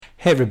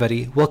Hey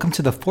everybody, welcome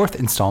to the fourth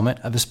installment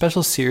of a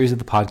special series of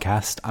the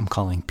podcast I'm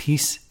calling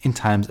Peace in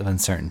Times of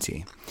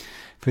Uncertainty.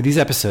 For these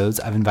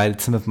episodes, I've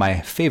invited some of my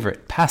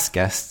favorite past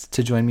guests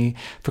to join me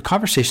for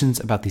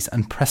conversations about these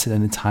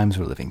unprecedented times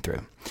we're living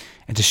through,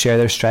 and to share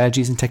their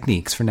strategies and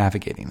techniques for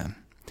navigating them.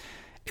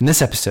 In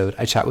this episode,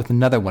 I chat with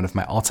another one of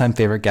my all-time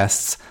favorite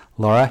guests,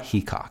 Laura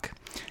Heacock.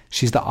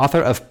 She's the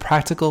author of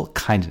Practical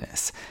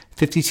Kindness,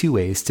 52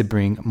 Ways to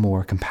Bring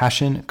More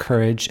Compassion,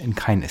 Courage, and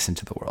Kindness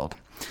into the World.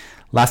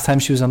 Last time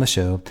she was on the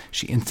show,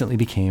 she instantly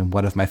became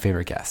one of my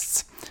favorite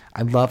guests.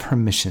 I love her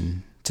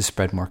mission to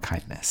spread more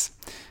kindness,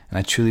 and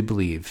I truly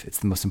believe it's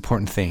the most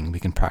important thing we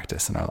can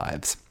practice in our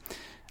lives.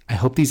 I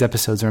hope these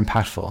episodes are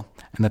impactful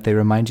and that they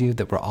remind you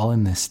that we're all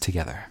in this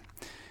together.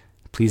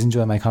 Please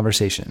enjoy my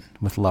conversation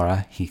with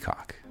Laura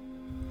Heacock.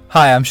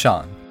 Hi, I'm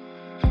Sean.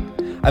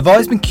 I've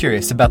always been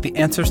curious about the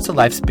answers to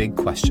life's big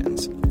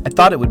questions. I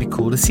thought it would be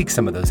cool to seek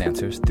some of those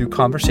answers through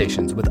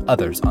conversations with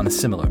others on a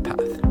similar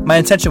path. My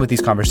intention with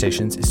these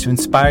conversations is to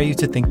inspire you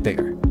to think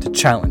bigger, to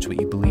challenge what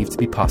you believe to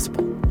be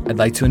possible. I'd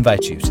like to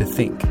invite you to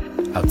think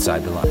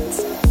outside the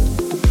lines.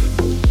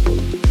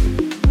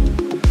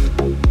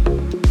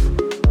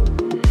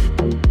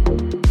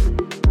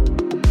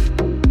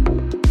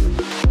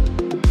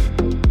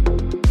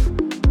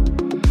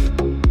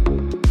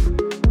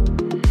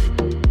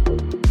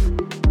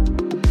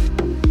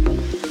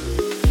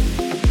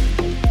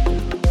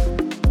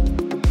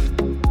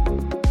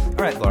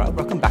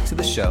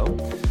 Show.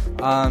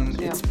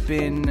 It's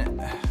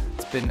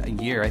been a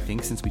year, I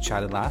think, since we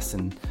chatted last,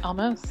 and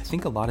almost. I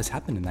think a lot has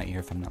happened in that year,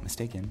 if I'm not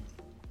mistaken.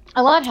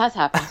 A lot has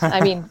happened.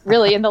 I mean,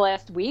 really, in the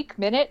last week,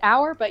 minute,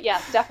 hour, but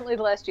yes, definitely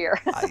the last year.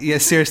 Yeah,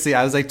 seriously,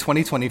 I was like,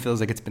 2020 feels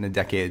like it's been a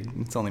decade.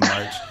 It's only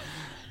March.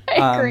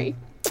 I agree.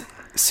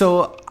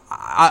 So,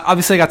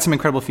 obviously, I got some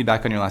incredible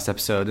feedback on your last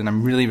episode, and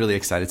I'm really, really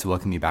excited to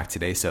welcome you back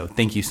today. So,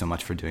 thank you so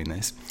much for doing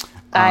this.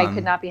 I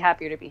could not be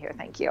happier to be here.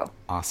 Thank you.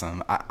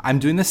 Awesome. I'm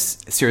doing this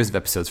series of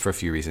episodes for a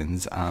few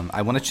reasons.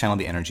 I want to channel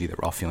the energy that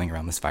we're all feeling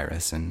around this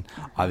virus and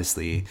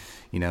obviously,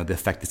 the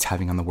effect it's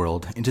having on the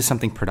world into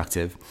something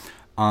productive.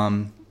 I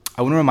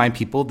want to remind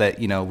people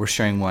that, we're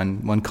sharing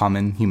one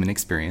common human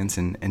experience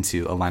and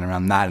to align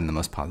around that in the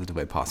most positive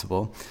way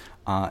possible.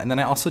 And then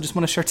I also just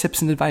want to share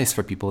tips and advice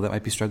for people that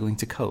might be struggling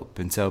to cope.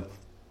 And so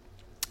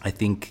I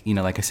think,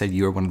 like I said,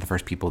 you were one of the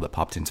first people that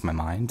popped into my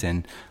mind,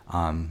 and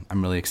I'm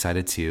really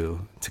excited to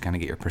kind of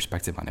get your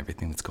perspective on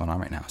everything that's going on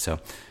right now. So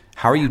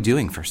how are you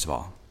doing, first of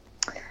all?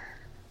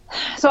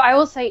 So I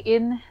will say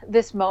in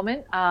this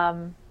moment, I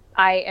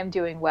am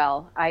doing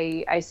well.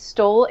 I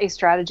stole a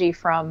strategy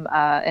from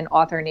an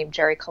author named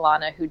Jerry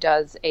Kalana, who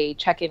does a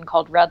check-in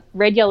called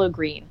Red, Yellow,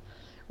 Green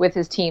with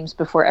his teams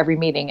before every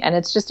meeting. And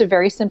it's just a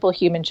very simple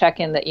human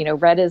check-in that,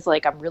 red is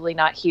like, I'm really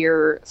not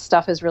here.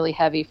 Stuff is really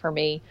heavy for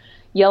me.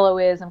 Yellow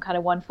is I'm kind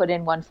of 1 foot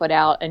in, 1 foot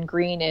out. And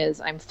green is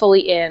I'm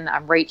fully in,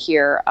 I'm right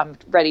here, I'm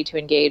ready to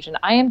engage. And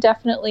I am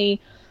definitely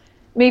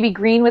maybe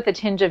green with a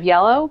tinge of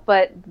yellow,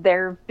 but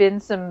there have been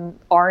some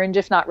orange,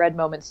 if not red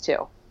moments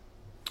too.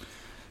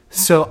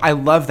 So I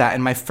love that.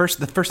 And the first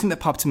thing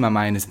that popped in my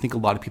mind is I think a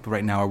lot of people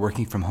right now are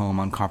working from home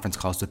on conference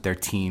calls with their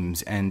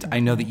teams. And I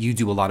know that you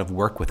do a lot of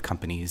work with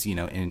companies,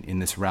 in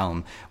this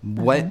realm.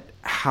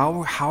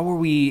 How are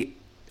we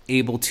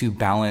able to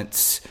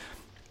balance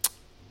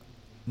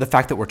the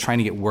fact that we're trying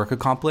to get work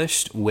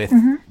accomplished with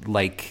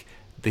like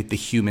the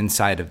human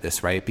side of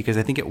this, right? Because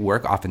I think at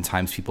work,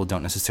 oftentimes people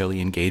don't necessarily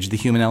engage the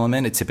human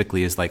element. It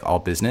typically is like all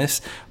business.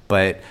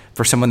 But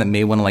for someone that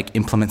may want to like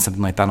implement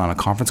something like that on a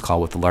conference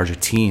call with a larger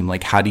team,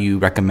 like how do you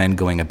recommend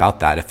going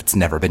about that if it's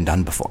never been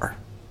done before?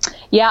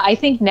 Yeah, I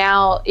think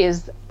now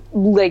is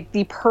like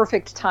the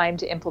perfect time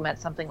to implement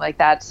something like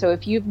that. So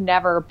if you've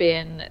never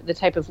been the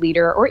type of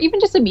leader or even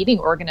just a meeting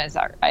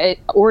organizer,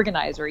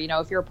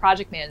 if you're a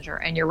project manager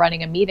and you're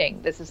running a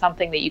meeting, this is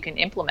something that you can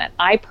implement.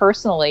 I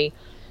personally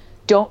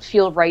don't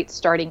feel right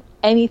starting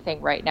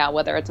anything right now,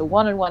 whether it's a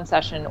one-on-one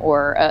session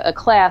or a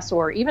class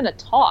or even a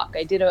talk.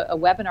 I did a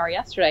webinar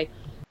yesterday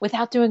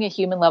without doing a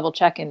human level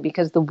check-in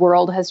because the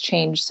world has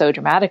changed so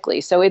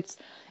dramatically. So it's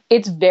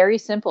very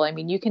simple. I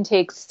mean, you can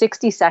take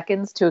 60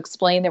 seconds to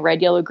explain the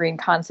red, yellow, green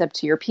concept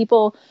to your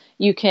people.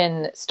 You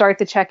can start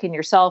the check-in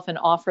yourself and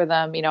offer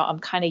them, I'm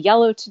kind of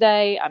yellow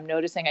today. I'm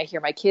noticing I hear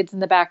my kids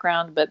in the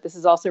background, but this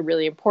is also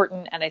really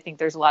important. And I think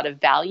there's a lot of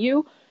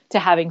value to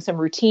having some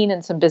routine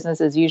and some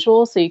business as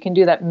usual. So you can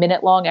do that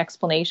minute-long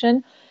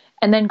explanation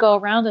and then go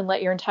around and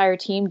let your entire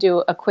team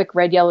do a quick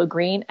red, yellow,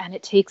 green. And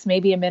it takes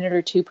maybe a minute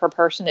or two per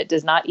person. It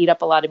does not eat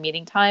up a lot of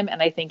meeting time.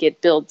 And I think it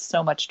builds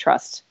so much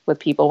trust with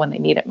people when they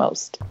need it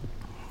most.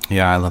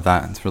 Yeah, I love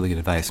that. It's really good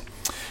advice.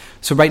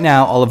 So right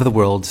now, all over the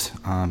world,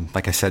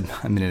 like I said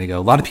a minute ago,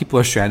 a lot of people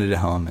are stranded at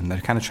home and they're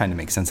kind of trying to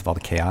make sense of all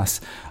the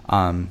chaos.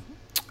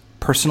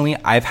 Personally,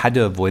 I've had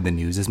to avoid the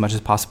news as much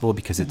as possible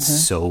because it's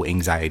so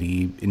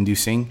anxiety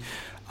inducing.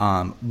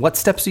 What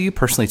steps are you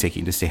personally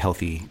taking to stay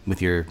healthy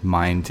with your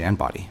mind and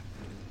body?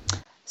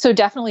 So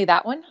definitely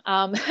that one.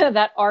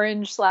 That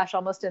orange /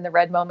 almost in the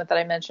red moment that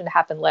I mentioned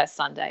happened last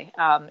Sunday.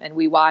 And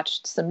we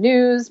watched some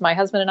news, my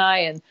husband and I,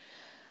 and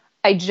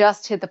I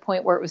just hit the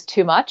point where it was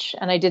too much,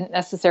 and I didn't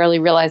necessarily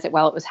realize it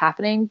while it was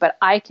happening, but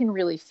I can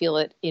really feel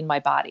it in my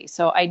body.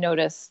 So I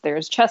notice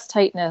there's chest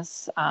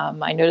tightness.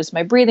 I notice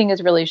my breathing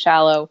is really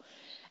shallow,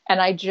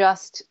 and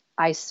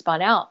I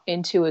spun out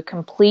into a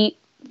complete,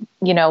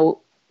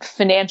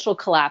 financial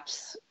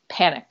collapse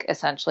panic,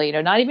 essentially,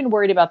 not even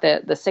worried about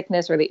the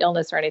sickness or the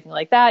illness or anything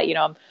like that.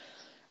 I'm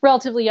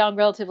relatively young,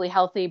 relatively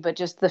healthy, but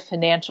just the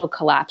financial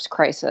collapse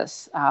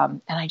crisis.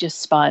 And I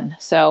just spun.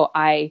 So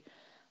I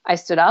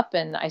stood up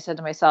and I said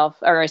to myself,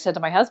 or I said to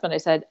my husband, I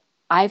said,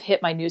 I've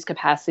hit my news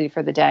capacity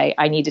for the day.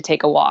 I need to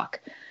take a walk.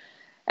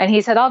 And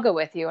he said, I'll go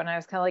with you. And I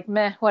was kind of like,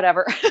 meh,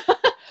 whatever.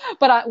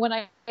 But when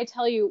I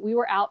tell you, we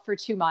were out for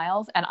 2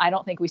 miles and I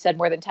don't think we said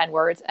more than 10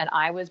 words, and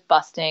I was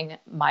busting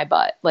my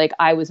butt. Like,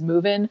 I was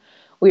moving.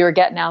 We were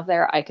getting out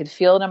there. I could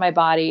feel it in my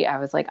body. I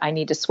was like, I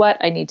need to sweat.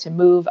 I need to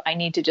move. I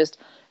need to just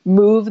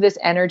move this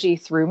energy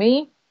through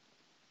me.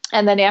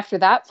 And then after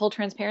that, full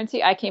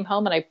transparency, I came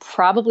home and I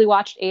probably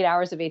watched 8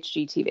 hours of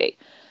HGTV.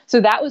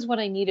 So that was what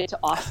I needed to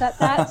offset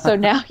that. So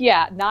now,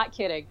 yeah, not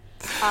kidding.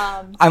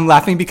 I'm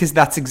laughing because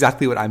that's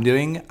exactly what I'm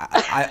doing.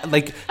 Yeah.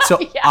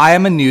 I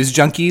am a news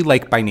junkie,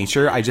 like, by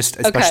nature. I just,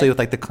 especially with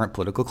like the current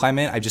political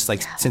climate, I just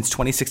since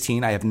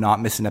 2016, I have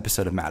not missed an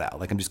episode of Mad Out.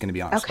 Like, I'm just going to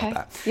be honest about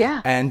that.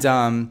 Yeah. And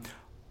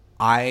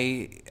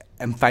I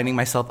am finding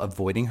myself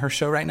avoiding her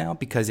show right now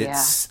because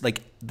it's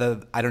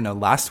I don't know,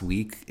 last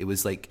week it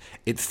was like,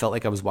 it felt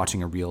like I was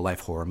watching a real life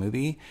horror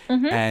movie.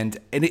 Mm-hmm. And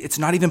it's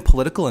not even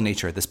political in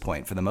nature at this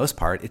point for the most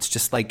part. It's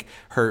just like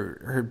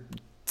her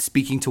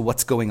speaking to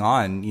what's going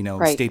on,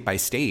 right, state by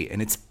state.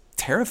 And it's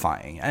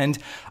terrifying. And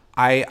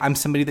I'm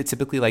somebody that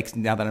typically, like,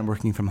 now that I'm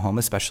working from home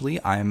especially,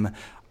 I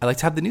like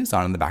to have the news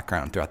on in the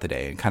background throughout the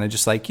day and kind of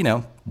just like,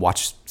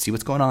 see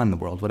what's going on in the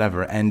world,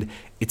 whatever. And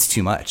it's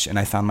too much. And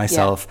I found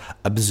myself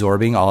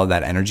absorbing all of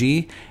that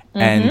energy. Mm-hmm.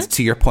 And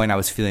to your point, I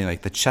was feeling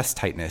like the chest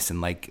tightness and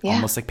like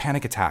almost like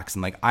panic attacks.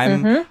 And like,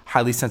 I'm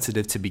highly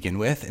sensitive to begin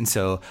with. And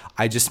so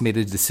I just made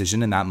a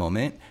decision in that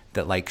moment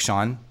that, like,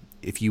 Sean,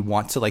 if you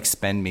want to like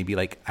spend maybe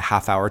like a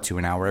half hour to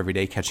an hour every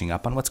day catching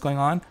up on what's going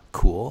on,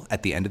 cool,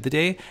 at the end of the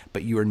day,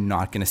 but you are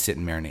not going to sit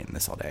and marinate in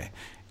this all day.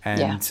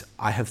 And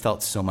I have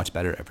felt so much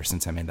better ever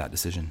since I made that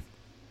decision.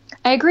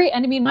 I agree.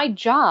 And I mean, my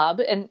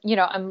job, and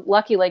I'm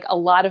lucky, like, a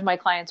lot of my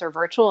clients are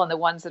virtual, and the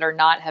ones that are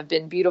not have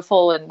been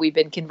beautiful, and we've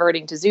been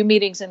converting to Zoom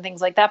meetings and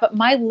things like that. But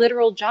my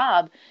literal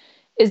job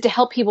is to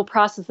help people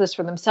process this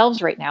for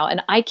themselves right now.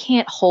 And I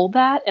can't hold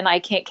that and I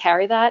can't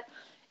carry that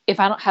if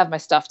I don't have my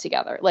stuff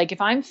together. Like,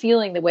 if I'm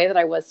feeling the way that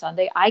I was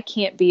Sunday, I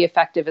can't be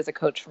effective as a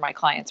coach for my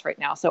clients right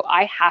now. So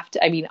I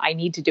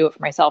need to do it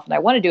for myself, and I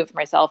want to do it for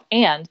myself.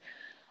 And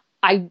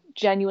I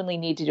genuinely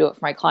need to do it for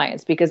my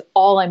clients, because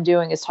all I'm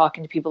doing is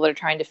talking to people that are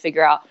trying to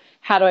figure out,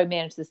 how do I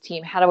manage this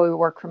team? How do I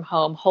work from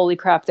home? Holy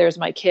crap, there's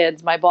my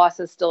kids. My boss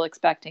is still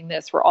expecting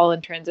this. We're all in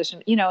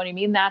transition. You know what I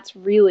mean? That's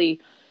really,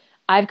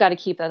 I've got to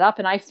keep that up.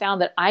 And I found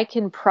that I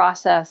can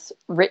process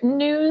written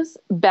news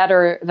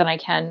better than I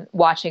can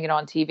watching it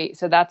on TV.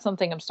 So that's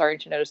something I'm starting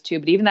to notice too.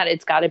 But even that,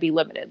 it's got to be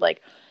limited.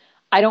 Like,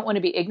 I don't want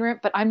to be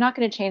ignorant, but I'm not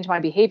going to change my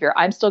behavior.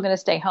 I'm still going to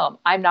stay home.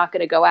 I'm not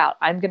going to go out.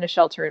 I'm going to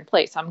shelter in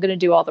place. I'm going to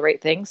do all the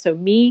right things. So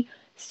me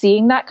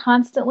seeing that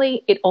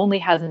constantly, it only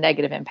has a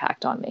negative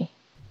impact on me.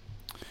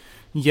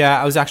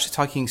 Yeah, I was actually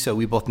talking, so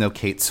we both know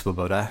Kate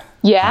Swoboda.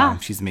 Yeah.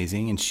 She's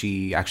amazing. And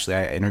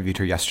I interviewed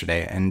her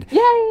yesterday, and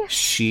Yay.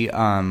 She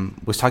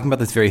was talking about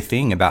this very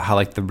thing, about how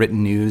like the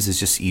written news is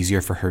just easier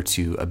for her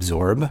to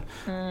absorb.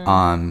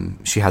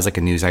 She has like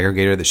a news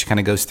aggregator that she kind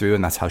of goes through,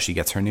 and that's how she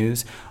gets her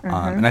news.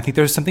 And I think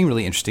there's something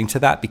really interesting to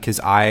that, because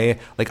I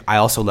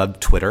also love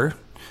Twitter.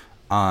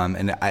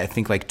 And I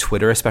think like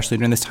Twitter, especially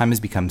during this time,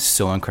 has become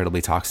so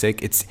incredibly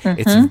toxic. It's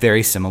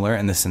very similar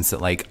in the sense that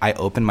like I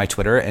open my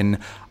Twitter and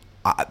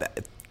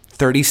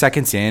 30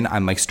 seconds in,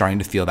 I'm like starting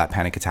to feel that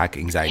panic attack,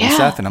 anxiety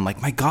stuff. And I'm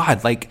like, my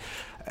God, like,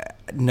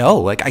 no,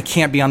 like I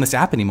can't be on this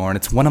app anymore. And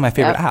it's one of my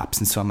favorite apps.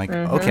 And so I'm like,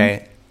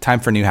 okay, time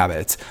for new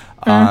habits.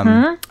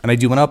 And I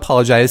do want to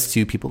apologize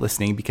to people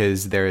listening,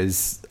 because there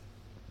is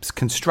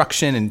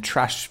construction and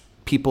trash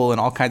people and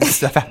all kinds of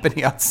stuff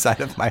happening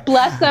outside of my...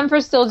 Bless them for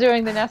still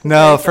doing the necessary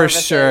No, for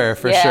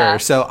services. sure.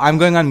 So I'm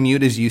going on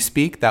mute as you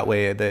speak. That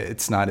way that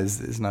it's not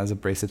as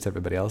abrasive to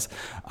everybody else.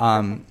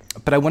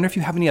 But I wonder if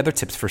you have any other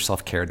tips for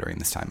self-care during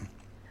this time.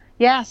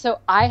 Yeah, so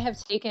I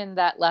have taken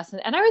that lesson,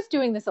 and I was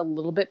doing this a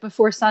little bit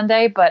before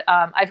Sunday, but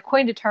I've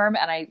coined a term,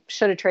 and I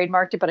should have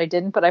trademarked it, but I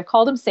didn't. But I've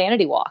called them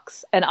sanity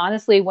walks. And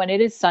honestly, when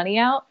it is sunny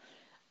out,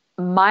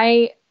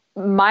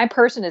 my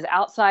person is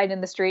outside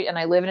in the street, and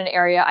I live in an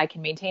area I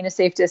can maintain a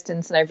safe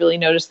distance. And I've really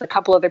noticed a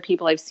couple other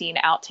people I've seen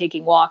out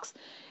taking walks.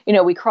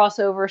 We cross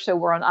over, so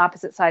we're on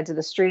opposite sides of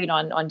the street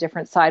on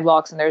different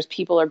sidewalks, and there's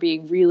people are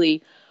being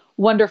really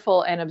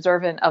wonderful and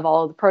observant of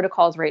all of the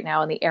protocols right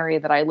now in the area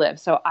that I live.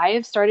 So I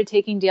have started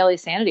taking daily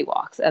sanity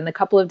walks, and the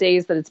couple of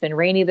days that it's been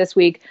rainy this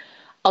week,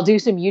 I'll do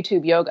some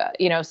YouTube yoga,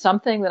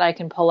 something that I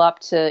can pull up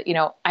to,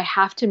 I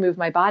have to move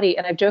my body.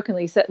 And I've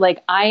jokingly said,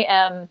 like,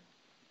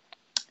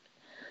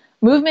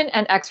 Movement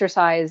and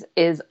exercise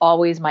is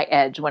always my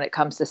edge when it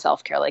comes to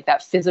self-care, like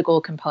that physical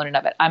component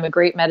of it. I'm a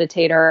great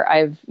meditator.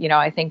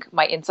 I think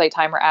my Insight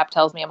Timer app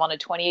tells me I'm on a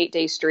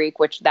 28-day streak,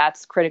 which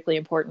that's critically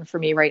important for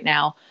me right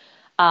now.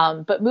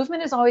 But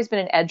movement has always been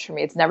an edge for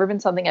me. It's never been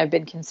something I've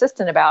been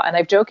consistent about. And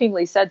I've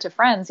jokingly said to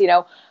friends,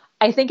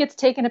 I think it's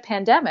taken a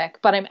pandemic,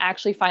 but I'm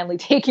actually finally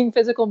taking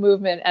physical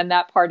movement and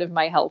that part of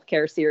my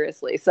healthcare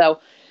seriously. So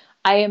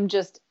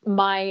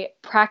my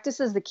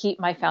practices that keep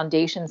my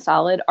foundation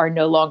solid are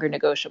no longer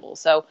negotiable.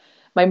 So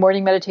my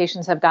morning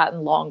meditations have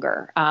gotten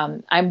longer.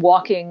 I'm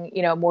walking,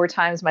 more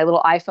times. My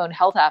little iPhone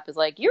health app is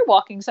like, you're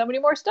walking so many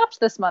more steps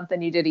this month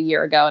than you did a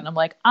year ago. And I'm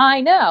like, I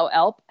know,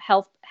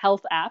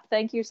 health app.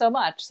 Thank you so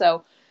much.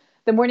 So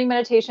the morning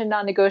meditation,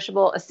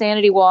 non-negotiable, a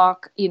sanity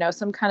walk,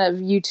 some kind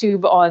of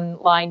YouTube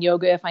online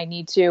yoga if I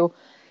need to.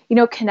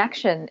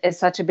 Connection is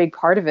such a big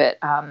part of it.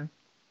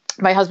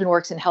 My husband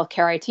works in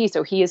healthcare IT,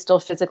 so he is still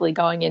physically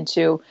going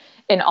into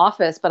an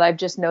office. But I've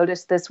just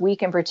noticed this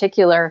week in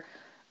particular,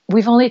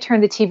 we've only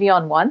turned the TV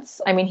on once.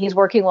 I mean, he's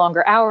working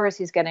longer hours.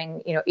 He's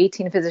getting,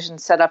 18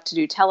 physicians set up to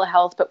do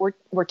telehealth, but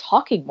we're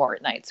talking more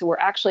at night. So we're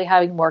actually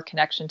having more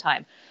connection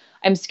time.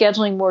 I'm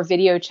scheduling more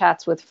video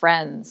chats with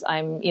friends.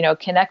 I'm,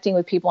 connecting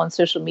with people on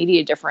social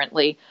media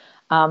differently.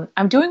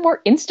 I'm doing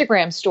more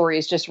Instagram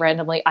stories just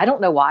randomly. I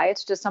don't know why.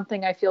 It's just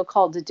something I feel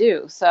called to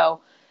do.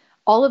 So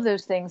all of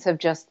those things have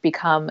just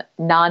become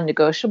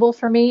non-negotiable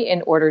for me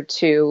in order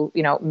to,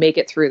 make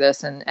it through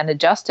this and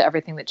adjust to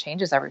everything that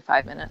changes every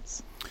 5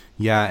 minutes.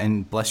 Yeah.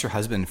 And bless your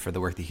husband for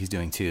the work that he's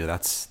doing too.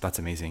 That's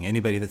amazing.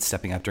 Anybody that's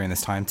stepping up during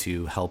this time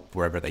to help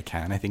wherever they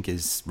can, I think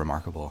is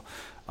remarkable.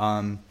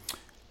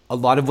 A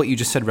lot of what you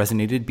just said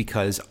resonated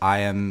because I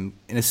am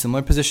in a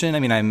similar position. I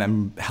mean,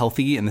 I'm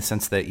healthy in the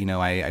sense that,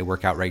 I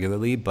work out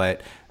regularly, but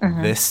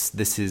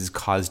this has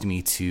caused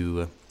me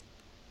to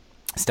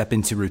step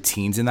into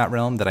routines in that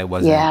realm that I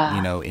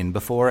wasn't, in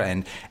before.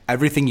 And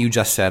everything you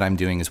just said, I'm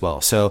doing as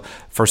well. So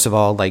first of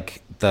all,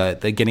 like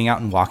the getting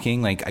out and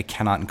walking, like I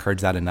cannot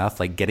encourage that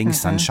enough. Like getting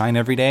sunshine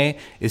every day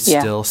is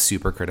still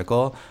super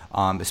critical,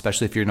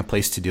 especially if you're in a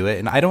place to do it.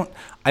 And I don't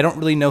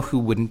really know who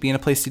wouldn't be in a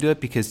place to do it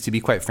because, to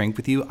be quite frank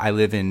with you, I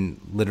live in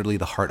literally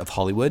the heart of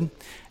Hollywood,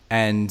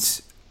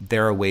 and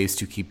there are ways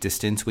to keep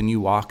distance when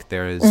you walk.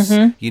 There's,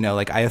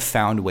 I have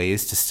found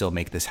ways to still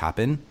make this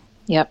happen.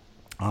 Yep.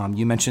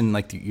 You mentioned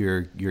like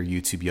your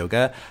YouTube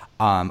yoga.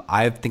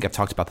 I think I've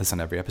talked about this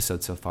on every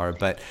episode so far,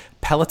 but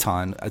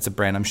Peloton, it's a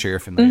brand I'm sure you're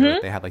familiar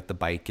with. They have like the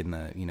bike and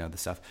the, the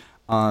stuff.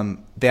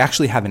 They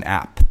actually have an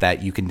app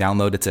that you can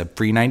download. It's a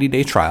free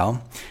 90-day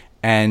trial,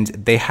 and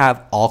they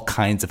have all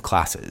kinds of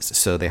classes.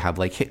 So they have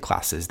like HIIT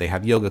classes, they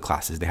have yoga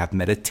classes, they have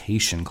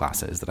meditation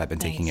classes that I've been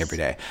taking every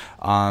day.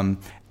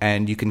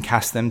 And you can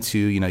cast them to,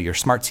 your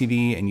smart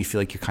TV, and you feel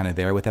like you're kind of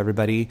there with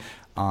everybody.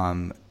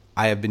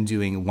 I have been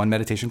doing one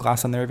meditation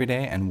class on there every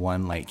day and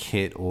one like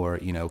HIIT or,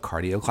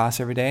 cardio class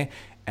every day.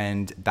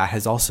 And that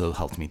has also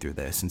helped me through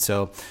this. And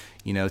so,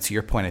 to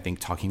your point, I think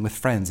talking with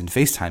friends and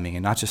FaceTiming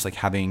and not just like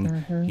having,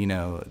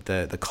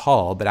 the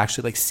call, but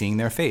actually like seeing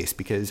their face,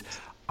 because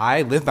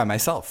I live by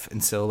myself.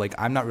 And so like,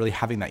 I'm not really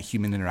having that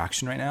human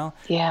interaction right now.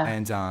 Yeah.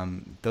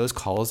 And those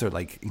calls are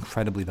like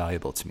incredibly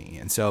valuable to me.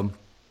 And so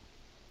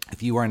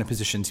if you are in a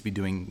position to be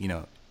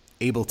doing,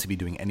 able to be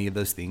doing any of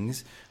those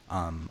things,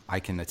 I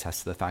can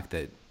attest to the fact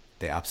that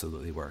they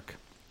absolutely work.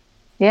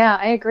 Yeah,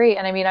 I agree.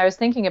 And I mean, I was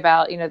thinking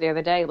about, the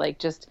other day, like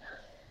just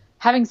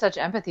having such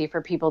empathy for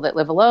people that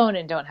live alone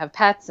and don't have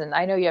pets. And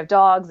I know you have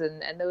dogs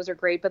and those are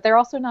great, but they're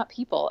also not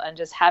people. And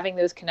just having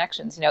those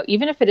connections,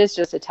 even if it is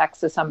just a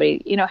text to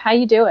somebody, how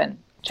you doing?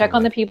 Check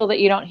on the people that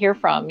you don't hear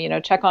from,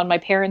 check on my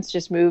parents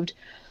just moved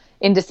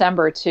in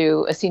December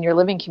to a senior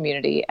living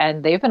community,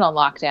 and they've been on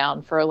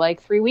lockdown for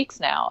like 3 weeks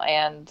now.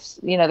 And,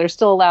 they're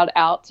still allowed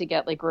out to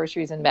get like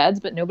groceries and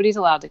meds, but nobody's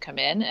allowed to come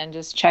in, and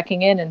just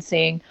checking in and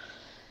seeing,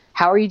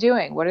 how are you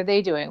doing? What are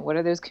they doing? What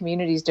are those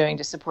communities doing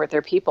to support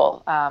their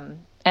people?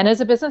 And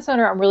as a business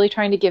owner, I'm really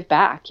trying to give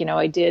back.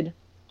 I did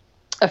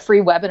a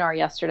free webinar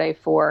yesterday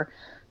for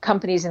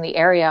companies in the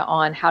area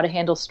on how to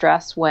handle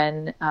stress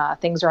when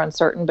things are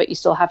uncertain, but you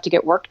still have to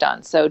get work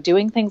done. So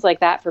doing things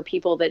like that for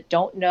people that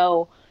don't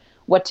know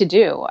what to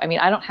do. I mean,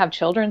 I don't have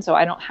children, so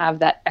I don't have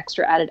that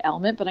extra added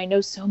element, but I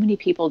know so many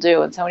people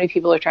do. And so many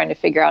people are trying to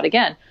figure out,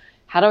 again,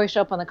 how do I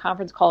show up on the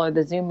conference call or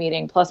the Zoom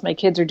meeting? Plus my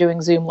kids are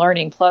doing Zoom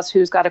learning, plus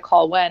who's got to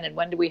call when, and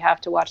when do we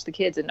have to watch the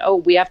kids? And,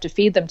 we have to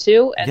feed them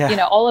too. And,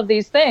 all of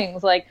these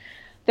things, like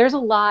there's a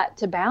lot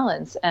to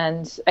balance.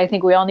 And I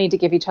think we all need to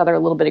give each other a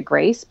little bit of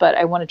grace, but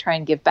I want to try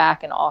and give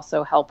back and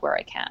also help where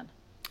I can.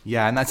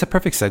 Yeah, and that's a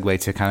perfect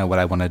segue to kind of what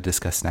I want to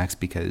discuss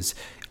next, because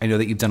I know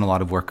that you've done a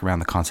lot of work around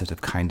the concept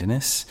of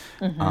kindness,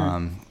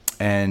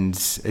 and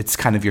it's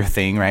kind of your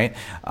thing, right?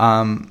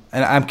 And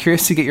I'm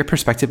curious to get your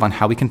perspective on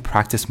how we can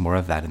practice more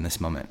of that in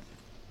this moment.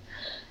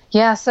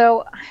 Yeah,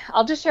 so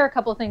I'll just share a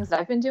couple of things that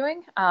I've been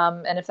doing,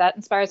 and if that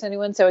inspires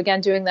anyone. So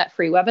again, doing that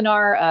free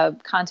webinar, a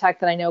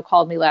contact that I know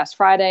called me last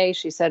Friday.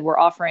 She said, we're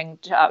offering,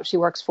 she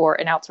works for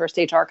an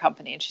outsourced HR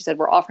company, and she said,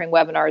 we're offering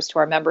webinars to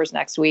our members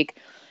next week.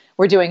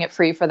 we're doing it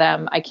free for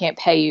them. I can't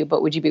pay you,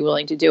 but would you be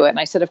willing to do it? And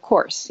I said, of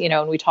course,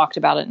 and we talked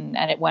about it, and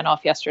it went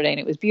off yesterday, and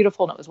it was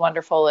beautiful and it was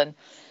wonderful. And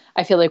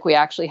I feel like we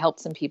actually helped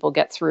some people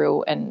get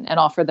through and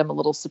offer them a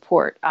little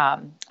support. I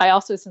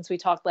also, since we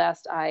talked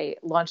last, I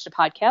launched a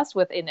podcast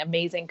with an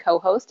amazing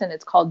co-host, and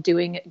it's called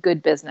Doing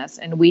Good Business.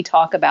 And we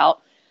talk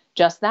about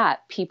just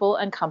that, people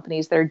and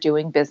companies that are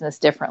doing business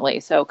differently.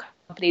 So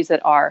companies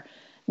that are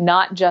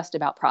not just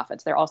about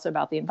profits, they're also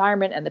about the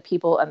environment and the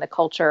people and the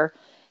culture.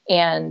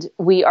 And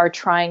we are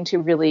trying to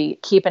really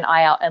keep an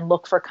eye out and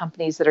look for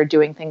companies that are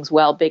doing things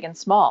well, big and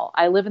small.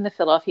 I live in the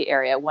Philadelphia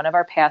area. One of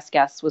our past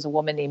guests was a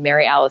woman named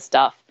Mary Alice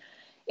Duff.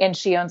 And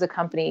she owns a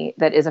company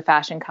that is a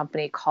fashion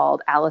company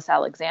called Alice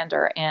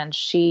Alexander. And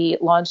she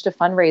launched a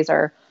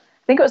fundraiser,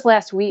 I think it was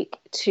last week,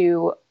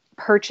 to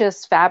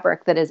purchase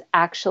fabric that is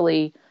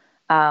actually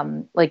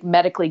like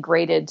medically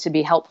graded to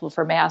be helpful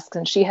for masks.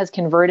 And she has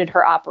converted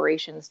her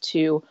operations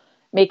to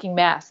making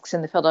masks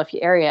in the Philadelphia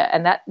area.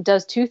 And that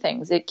does two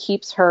things. It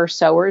keeps her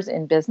sewers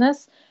in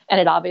business, and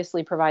it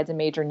obviously provides a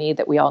major need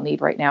that we all need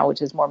right now,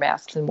 which is more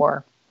masks and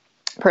more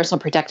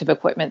personal protective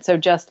equipment. So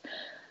just,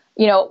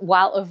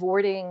 while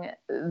avoiding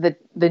the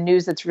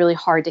news that's really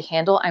hard to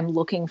handle, I'm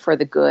looking for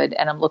the good,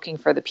 and I'm looking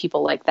for the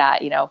people like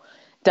that.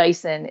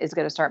 Dyson is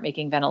going to start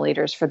making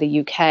ventilators for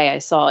the UK. I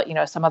saw,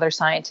 some other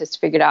scientists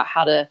figured out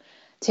how to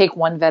take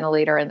one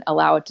ventilator and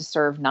allow it to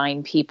serve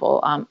 9 people.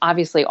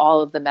 Obviously,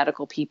 all of the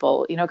medical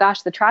people,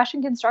 the trash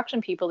and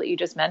construction people that you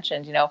just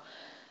mentioned,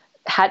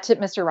 hat tip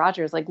Mr.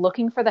 Rogers, like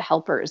looking for the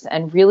helpers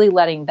and really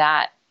letting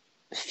that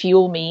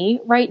fuel me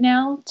right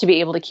now to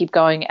be able to keep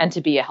going and to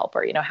be a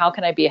helper. How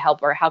can I be a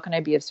helper? How can I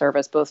be of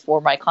service both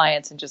for my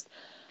clients and just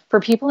for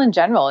people in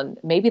general? And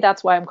maybe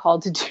that's why I'm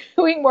called to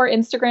doing more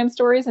Instagram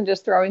stories and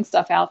just throwing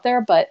stuff out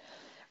there. But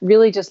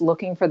really just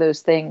looking for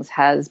those things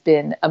has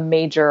been a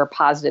major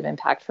positive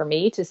impact for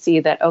me to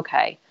see that,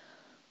 okay,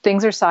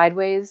 things are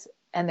sideways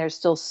and there's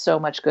still so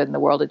much good in the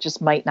world. It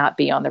just might not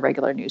be on the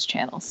regular news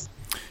channels.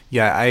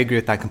 Yeah, I agree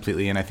with that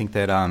completely. And I think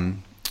that,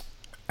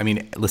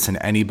 listen,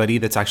 anybody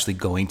that's actually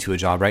going to a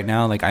job right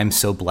now, like I'm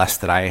so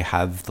blessed that I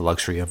have the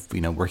luxury of,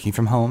 working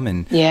from home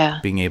and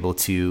being able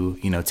to,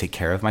 take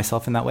care of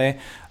myself in that way,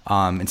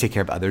 and take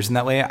care of others in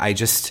that way.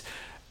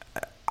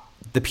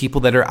 The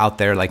people that are out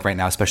there, like right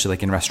now, especially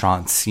like in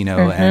restaurants,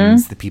 and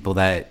the people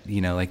that,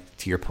 like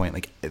to your point,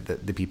 like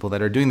the people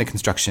that are doing the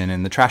construction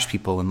and the trash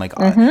people and like,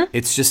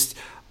 it's just,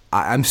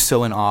 I'm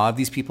so in awe of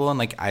these people. And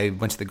like, I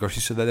went to the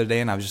grocery store the other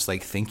day and I was just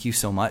like, thank you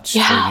so much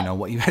for,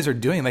 what you guys are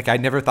doing. Like, I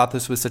never thought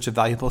this was such a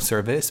valuable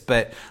service,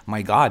 but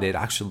my God, it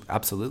actually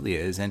absolutely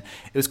is. And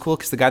it was cool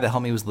because the guy that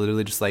helped me was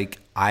literally just like,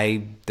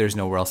 there's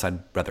nowhere else I'd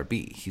rather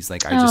be. He's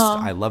like,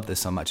 I love this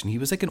so much. And he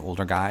was like an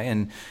older guy.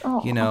 And,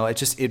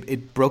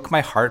 it broke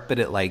my heart, but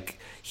it like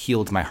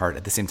healed my heart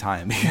at the same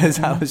time because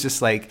I was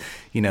just like,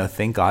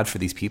 thank God for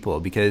these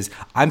people because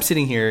I'm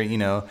sitting here,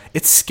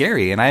 it's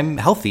scary and I'm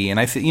healthy and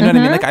I feel, what I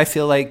mean? Like, I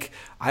feel like,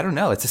 I don't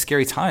know, it's a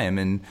scary time.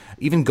 And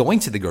even going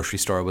to the grocery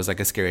store was like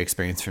a scary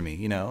experience for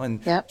me,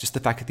 and just the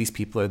fact that these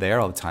people are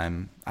there all the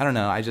time. I don't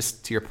know. I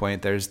just, to your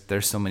point, there's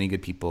so many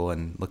good people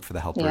and look for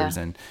the helpers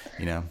and,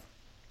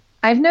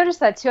 I've noticed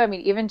that too. I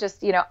mean, even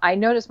just, I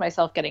notice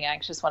myself getting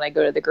anxious when I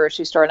go to the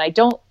grocery store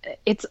and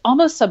it's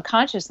almost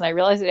subconscious. And I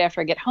realize it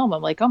after I get home.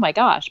 I'm like, oh my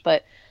gosh,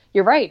 but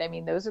you're right. I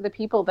mean, those are the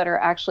people that are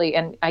actually,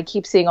 and I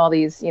keep seeing all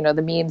these, the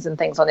memes and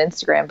things on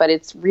Instagram, but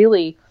it's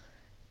really,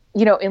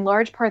 in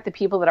large part, the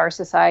people that our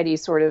society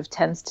sort of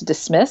tends to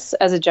dismiss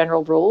as a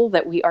general rule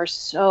that we are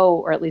so,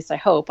 or at least I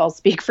hope, I'll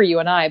speak for you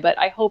and I, but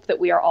I hope that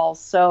we are all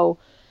so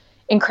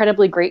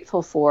incredibly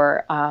grateful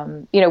for.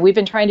 We've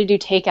been trying to do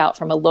takeout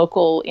from a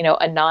local,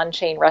 a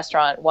non-chain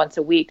restaurant once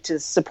a week to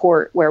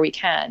support where we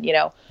can,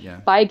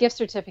 buy a gift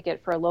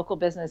certificate for a local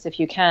business if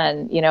you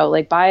can,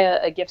 like buy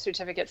a gift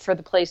certificate for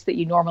the place that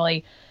you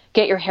normally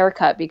get your hair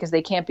cut because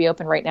they can't be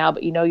open right now,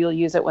 but you'll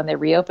use it when they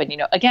reopen,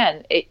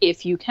 again,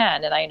 if you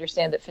can. And I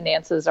understand that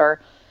finances are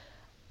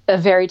a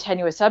very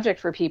tenuous subject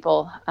for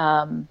people.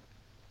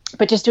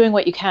 But just doing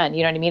what you can,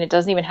 you know what I mean? It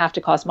doesn't even have to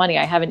cost money.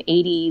 I have an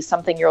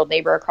 80-something-year-old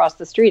neighbor across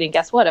the street. And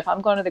guess what? If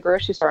I'm going to the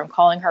grocery store, I'm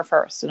calling her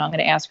first and I'm going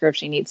to ask her if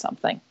she needs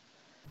something.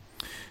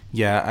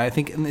 Yeah, I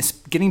think in this,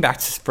 getting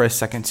back for a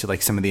second to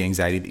like some of the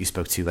anxiety that you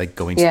spoke to, like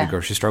going to the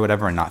grocery store or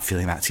whatever and not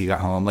feeling that till you got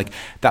home, like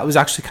that was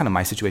actually kind of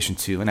my situation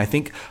too. And I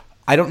think,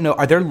 I don't know,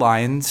 are there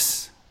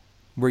lines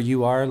where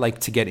you are like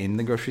to get in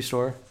the grocery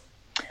store?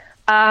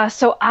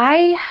 So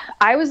I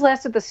was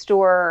last at the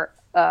store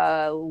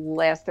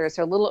last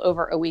Thursday, a little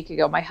over a week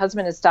ago. My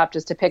husband has stopped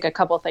just to pick a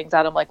couple of things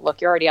out. I'm like, look,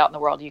 you're already out in the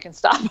world. You can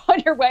stop on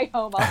your way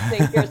home. I'll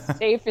stay here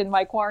safe in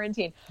my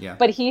quarantine. Yeah.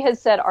 But he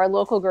has said our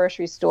local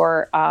grocery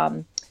store,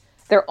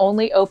 they're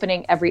only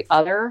opening every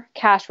other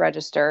cash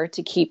register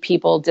to keep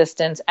people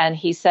distance. And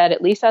he said,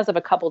 at least as of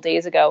a couple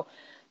days ago,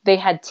 they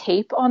had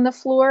tape on the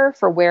floor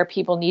for where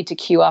people need to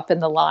queue up in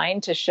the line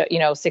to show,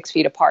 6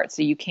 feet apart.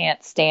 So you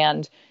can't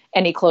stand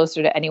any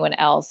closer to anyone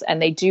else.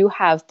 And they do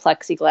have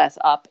plexiglass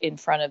up in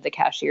front of the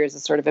cashiers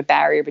as sort of a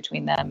barrier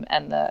between them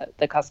and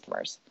the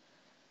customers.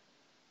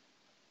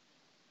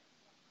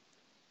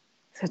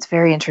 It's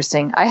very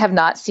interesting. I have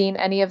not seen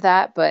any of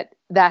that, but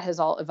that has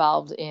all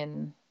evolved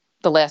in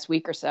the last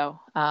week or so.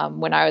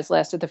 When I was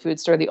last at the food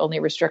store, the only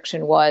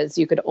restriction was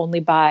you could only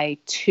buy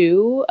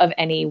 2 of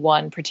any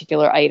one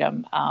particular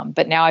item.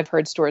 But now I've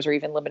heard stores are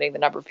even limiting the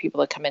number of people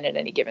that come in at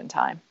any given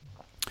time.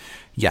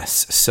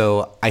 Yes.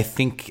 So I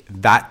think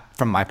that,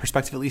 from my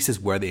perspective at least, is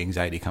where the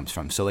anxiety comes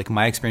from. So like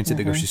my experience at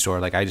the grocery store,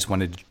 like I just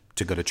wanted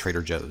to go to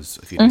Trader Joe's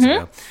a few days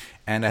ago.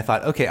 And I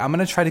thought, okay, I'm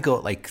going to try to go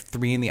at like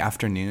 3 in the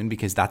afternoon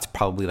because that's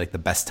probably like the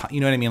best time. You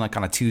know what I mean? Like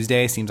on a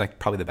Tuesday seems like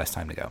probably the best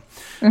time to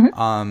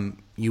go.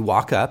 You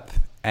walk up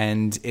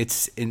and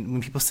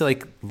when people say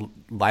like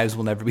lives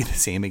will never be the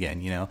same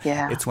again, you know,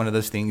 it's one of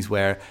those things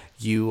where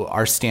you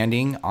are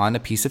standing on a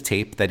piece of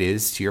tape that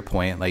is, to your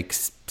point, like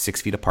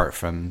 6 feet apart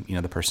from, you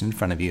know, the person in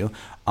front of you.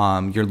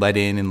 You're let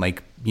in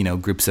like, you know,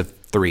 groups of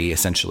 3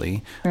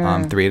 essentially,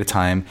 3 at a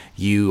time.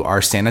 You are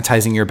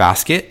sanitizing your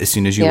basket as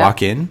soon as you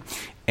walk in.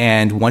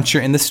 And once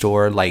you're in the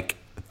store, like,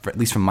 at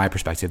least from my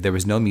perspective, there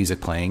was no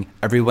music playing.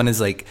 Everyone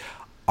is like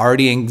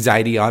already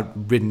anxiety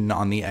ridden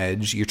on the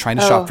edge. You're trying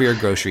to shop for your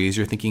groceries.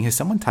 You're thinking, has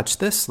someone touched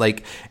this?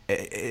 Like,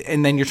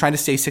 and then you're trying to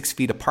stay 6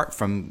 feet apart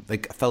from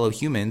like fellow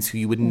humans who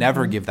you would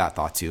never give that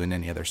thought to in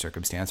any other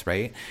circumstance,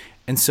 right?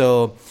 And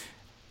so,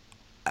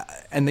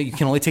 and then you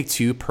can only take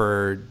 2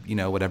 per, you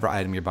know, whatever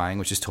item you're buying,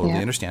 which is totally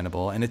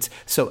understandable. And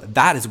so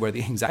that is where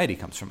the anxiety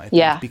comes from, I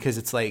think, because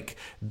it's like,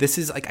 this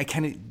is like, I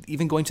can't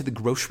even going to the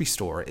grocery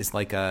store is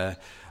like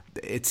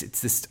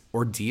it's this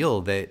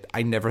ordeal that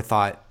I never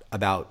thought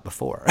about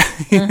before.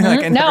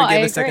 Like I never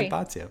gave a second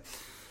thought to.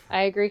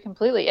 I agree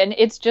completely. And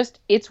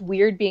it's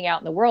weird being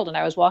out in the world. And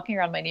I was walking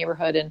around my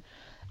neighborhood, and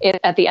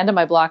at the end of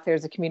my block,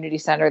 there's a community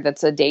center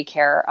that's a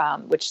daycare,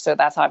 so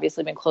that's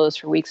obviously been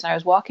closed for weeks. And I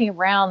was walking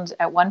around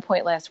at one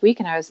point last week,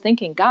 and I was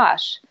thinking,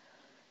 gosh,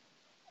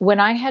 when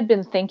I had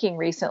been thinking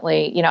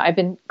recently, you know, I've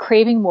been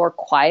craving more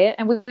quiet,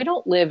 and we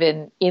don't live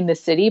in the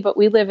city, but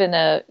we live in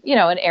an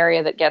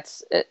area that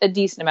gets a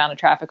decent amount of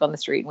traffic on the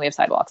street, and we have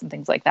sidewalks and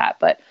things like that.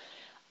 But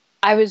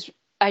I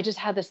just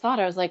had this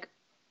thought. I was like,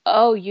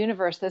 oh,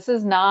 universe, this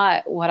is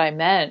not what I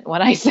meant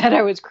when I said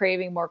I was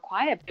craving more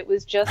quiet. It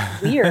was just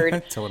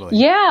weird. Totally.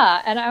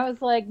 Yeah. And I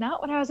was like, not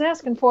what I was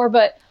asking for,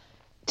 but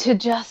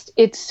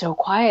it's so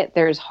quiet.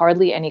 There's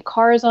hardly any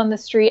cars on the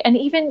street. And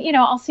even, you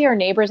know, I'll see our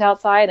neighbors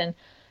outside and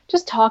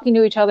just talking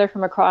to each other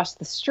from across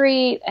the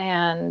street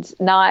and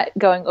not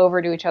going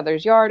over to each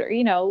other's yard. Or,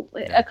 you know,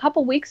 a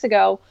couple weeks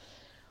ago,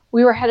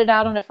 we were headed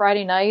out on a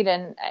Friday night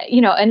and,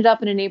 you know, ended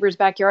up in a neighbor's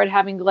backyard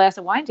having a glass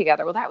of wine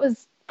together. Well, that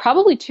was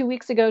probably 2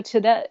 weeks ago to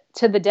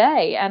the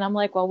day. And I'm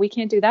like, well, we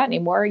can't do that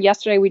anymore.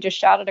 Yesterday, we just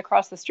shouted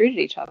across the street at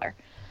each other.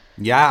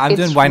 Yeah, I'm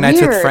doing wine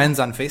nights with friends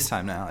on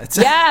FaceTime now. Yes,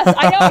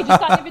 I know. I just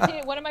got an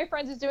invitation. One of my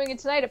friends is doing it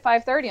tonight at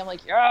 5:30. I'm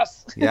like,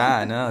 yes.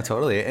 Yeah, no,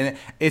 totally. And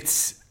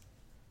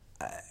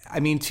I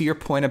mean, to your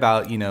point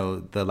about, you know,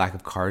 the lack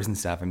of cars and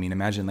stuff, I mean,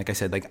 imagine, like I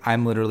said, like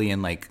I'm literally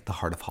in like the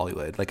heart of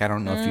Hollywood. Like, I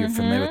don't know if you're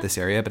familiar with this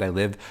area, but I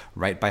live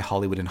right by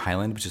Hollywood and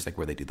Highland, which is like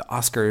where they do the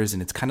Oscars.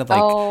 And it's kind of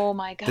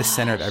like the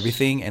center of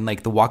everything. And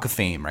like the Walk of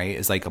Fame, right,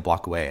 is like a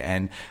block away.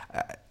 And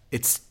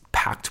it's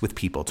packed with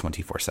people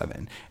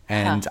 24/7.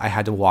 And I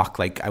had to walk,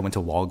 like I went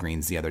to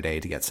Walgreens the other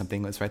day to get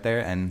something that's right there.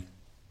 And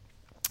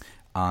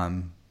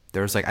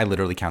there was like, I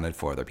literally counted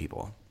 4 other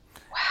people.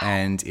 Wow.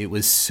 And it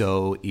was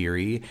so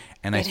eerie.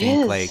 And I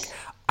think like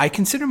I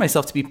consider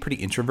myself to be pretty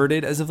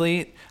introverted as of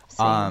late.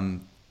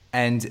 Same.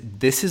 And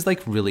this has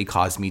like really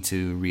caused me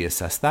to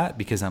reassess that,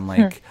 because I'm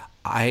like,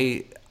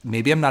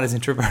 maybe I'm not as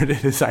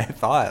introverted as I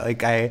thought.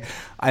 Like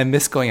I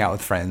miss going out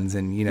with friends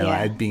and, you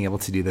know, being able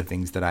to do the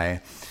things that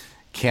I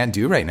can't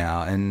do right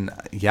now. And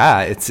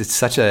yeah, it's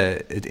such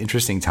an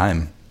interesting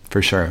time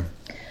for sure.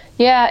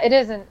 Yeah, it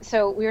is. And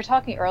so we were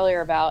talking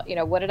earlier about, you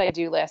know, what did I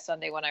do last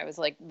Sunday when I was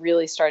like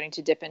really starting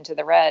to dip into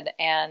the red?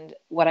 And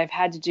what I've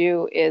had to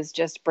do is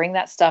just bring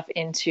that stuff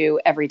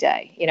into every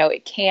day. You know, I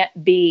can't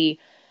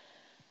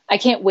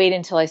wait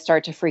until I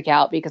start to freak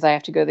out because I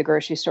have to go to the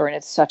grocery store and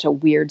it's such a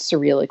weird,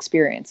 surreal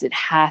experience. It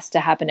has to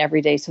happen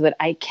every day so that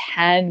I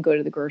can go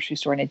to the grocery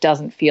store and it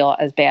doesn't feel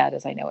as bad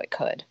as I know it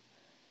could.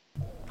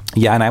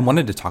 Yeah, and I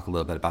wanted to talk a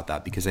little bit about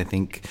that because I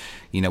think,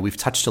 you know, we've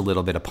touched a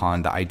little bit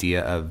upon the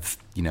idea of,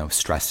 you know,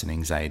 stress and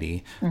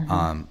anxiety.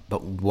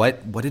 But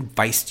what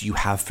advice do you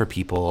have for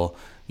people,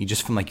 you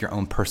just from like your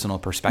own personal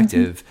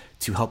perspective,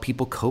 to help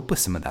people cope with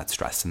some of that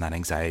stress and that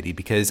anxiety?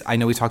 Because I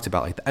know we talked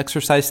about like the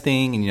exercise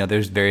thing and, you know,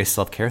 there's various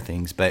self-care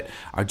things, but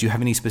do you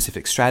have any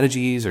specific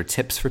strategies or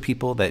tips for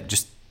people that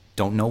just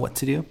don't know what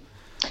to do?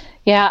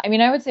 Yeah, I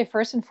mean, I would say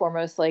first and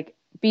foremost, like,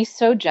 be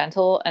so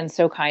gentle and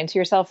so kind to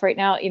yourself right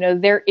now. You know,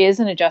 there is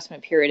an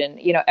adjustment period,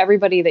 and, you know,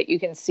 everybody that you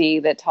can see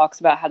that talks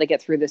about how to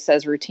get through this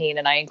says routine.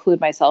 And I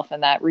include myself in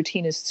that.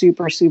 Routine is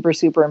super, super,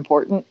 super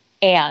important.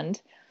 And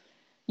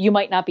you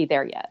might not be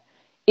there yet.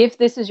 If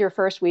this is your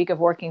first week of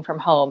working from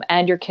home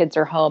and your kids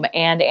are home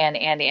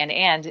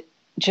and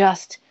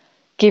just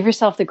give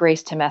yourself the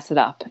grace to mess it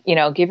up. You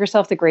know, give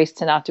yourself the grace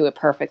to not do it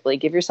perfectly.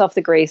 Give yourself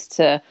the grace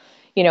to,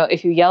 you know,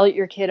 if you yell at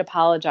your kid,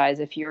 apologize.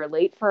 If you're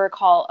late for a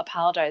call,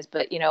 apologize.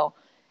 But, you know,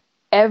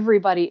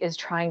 everybody is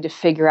trying to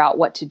figure out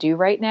what to do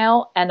right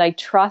now. And I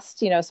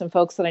trust, some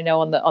folks that I know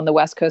on the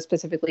West Coast,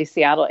 specifically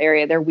Seattle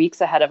area, they're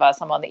weeks ahead of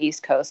us. I'm on the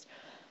East Coast.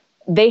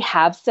 They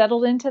have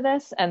settled into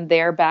this and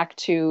they're back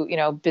to,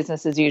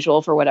 business as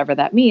usual for whatever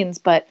that means.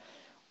 But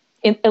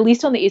at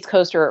least on the East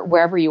Coast or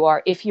wherever you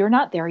are, if you're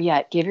not there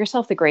yet, give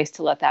yourself the grace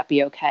to let that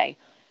be okay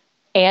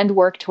and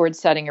work towards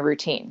setting a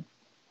routine.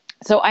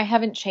 So I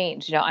haven't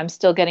changed. I'm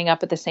still getting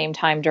up at the same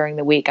time during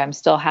the week. I'm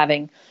still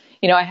having,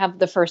 I have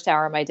the first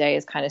hour of my day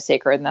is kind of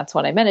sacred, and that's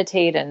when I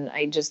meditate. And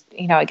I just,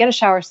 I get a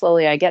shower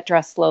slowly. I get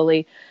dressed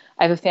slowly.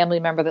 I have a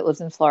family member that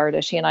lives in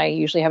Florida. She and I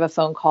usually have a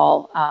phone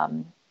call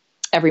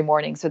every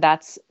morning. So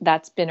that's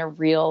been a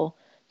real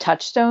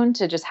touchstone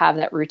to just have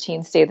that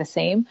routine stay the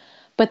same.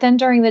 But then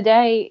during the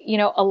day,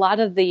 a lot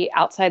of the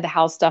outside the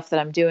house stuff that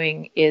I'm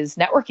doing is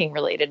networking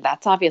related.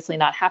 That's obviously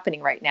not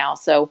happening right now.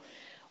 So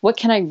what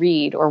can I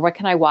read or what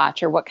can I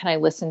watch or what can I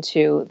listen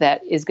to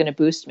that is going to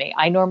boost me?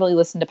 I normally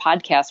listen to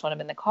podcasts when I'm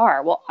in the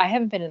car. Well, I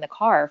haven't been in the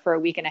car for a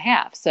week and a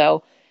half.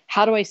 So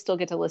how do I still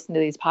get to listen to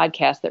these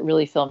podcasts that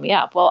really fill me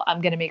up? Well,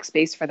 I'm going to make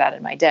space for that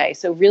in my day.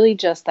 So really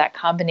just that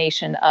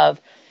combination of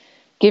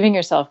giving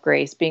yourself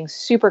grace, being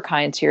super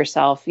kind to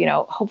yourself,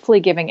 hopefully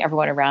giving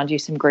everyone around you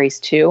some grace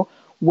too,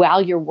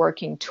 while you're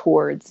working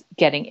towards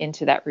getting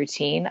into that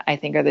routine, I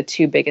think are the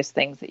two biggest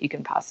things that you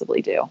can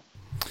possibly do.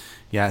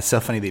 Yeah, it's so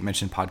funny that you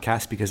mentioned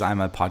podcasts because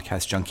I'm a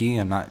podcast junkie.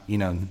 I'm not,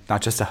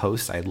 not just a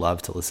host. I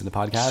love to listen to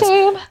podcasts.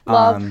 Same.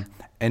 Love.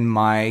 And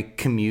my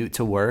commute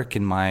to work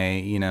and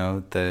my,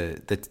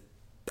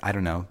 I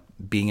don't know,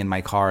 being in my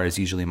car is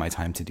usually my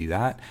time to do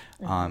that.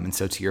 And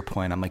so to your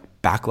point, I'm like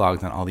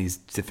backlogged on all these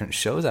different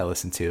shows I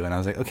listen to. And I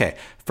was like, okay,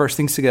 first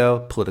things to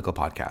go, political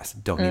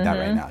podcast. Don't need that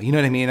right now. You know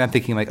what I mean? I'm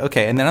thinking like,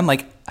 okay. And then I'm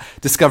like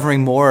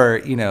discovering more,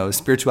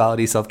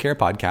 spirituality, self-care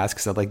podcasts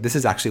because I'm like, this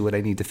is actually what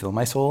I need to fill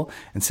my soul.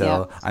 And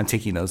so I'm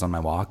taking those on my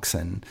walks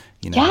and,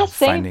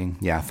 finding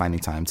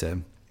time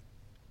to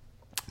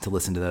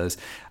listen to those.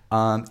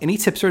 Any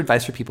tips or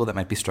advice for people that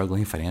might be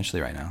struggling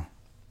financially right now?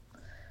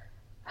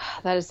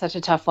 That is such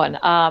a tough one.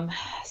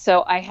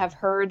 So I have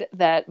heard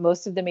that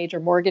most of the major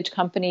mortgage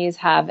companies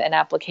have an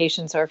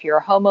application. So if you're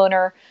a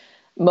homeowner,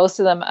 most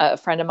of them, a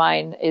friend of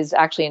mine is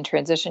actually in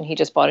transition. He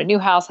just bought a new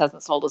house,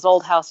 hasn't sold his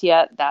old house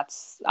yet.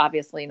 That's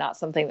obviously not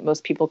something that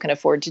most people can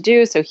afford to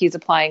do. So he's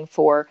applying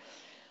for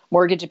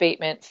mortgage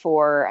abatement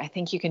for, I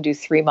think you can do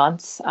 3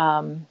 months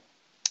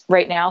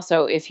right now.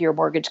 So if your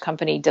mortgage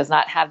company does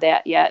not have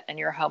that yet and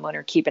you're a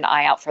homeowner, keep an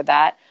eye out for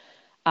that.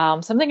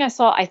 Something I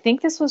saw, I think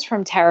this was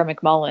from Tara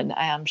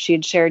McMullen. She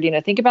had shared,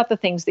 think about the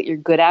things that you're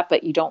good at,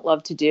 but you don't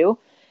love to do.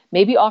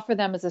 Maybe offer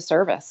them as a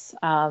service.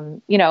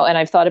 And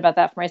I've thought about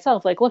that for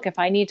myself. Like, look, if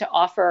I need to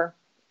offer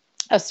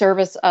a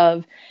service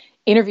of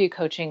interview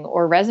coaching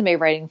or resume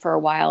writing for a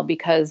while,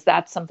 because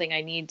that's something I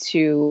need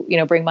to,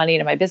 bring money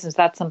into my business,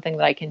 that's something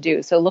that I can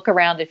do. So look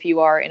around if you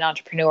are an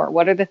entrepreneur,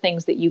 what are the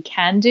things that you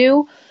can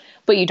do,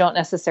 but you don't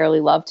necessarily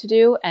love to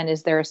do? And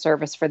is there a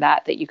service for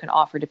that you can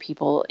offer to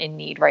people in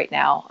need right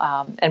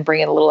now and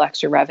bring in a little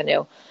extra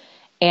revenue?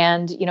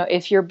 And,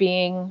 if you're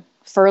being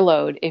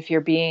furloughed, if you're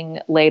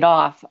being laid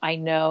off, I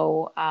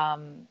know,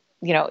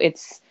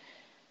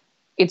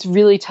 it's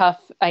really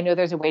tough. I know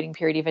there's a waiting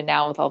period even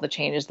now with all the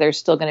changes. There's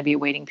still going to be a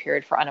waiting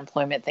period for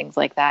unemployment, things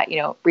like that.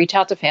 Reach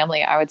out to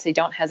family. I would say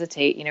don't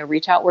hesitate.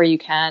 Reach out where you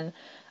can.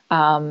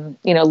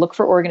 Look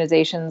for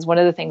organizations. One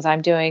of the things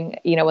I'm doing,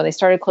 when they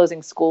started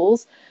closing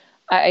schools,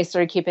 I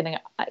started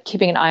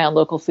keeping an eye on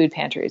local food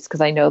pantries because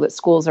I know that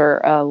schools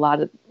are a lot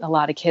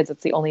of kids.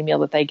 It's the only meal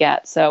that they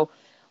get. So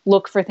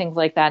look for things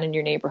like that in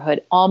your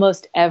neighborhood.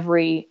 Almost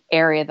every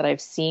area that I've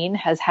seen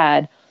has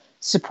had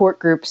support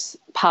groups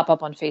pop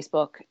up on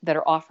Facebook that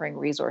are offering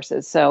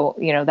resources. So,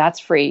 that's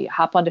free.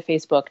 Hop onto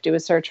Facebook, do a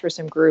search for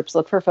some groups,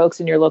 look for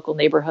folks in your local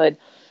neighborhood,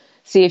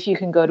 see if you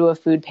can go to a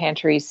food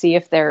pantry, see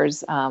if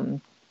there's,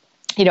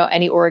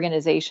 any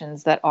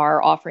organizations that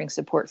are offering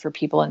support for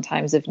people in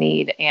times of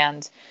need.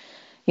 And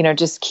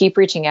just keep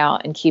reaching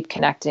out and keep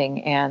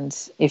connecting. And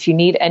if you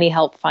need any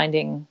help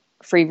finding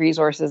free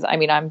resources,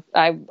 I'm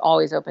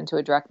always open to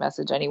a direct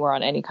message anywhere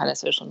on any kind of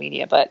social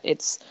media, but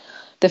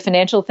the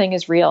financial thing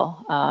is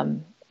real.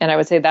 And I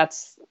would say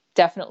that's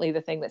definitely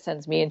the thing that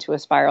sends me into a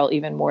spiral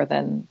even more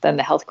than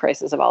the health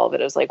crisis of all of it.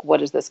 It was like,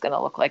 what is this going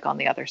to look like on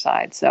the other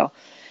side? So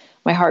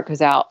my heart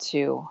goes out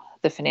to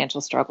the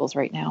financial struggles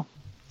right now.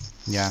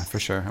 Yeah, for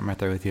sure. I'm right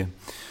there with you.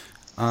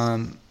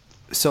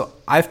 So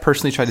I've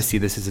personally tried to see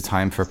this as a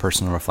time for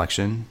personal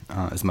reflection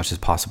as much as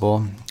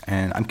possible.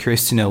 And I'm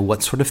curious to know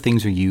what sort of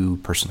things are you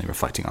personally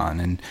reflecting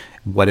on? And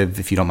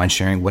if you don't mind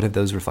sharing, what have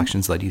those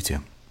reflections led you to?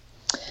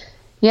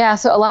 Yeah,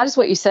 so a lot is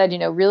what you said,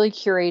 really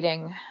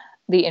curating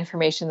the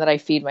information that I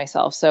feed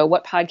myself. So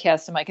what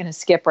podcast am I going to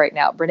skip right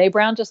now? Brene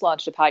Brown just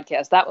launched a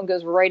podcast. That one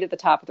goes right at the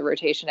top of the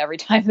rotation every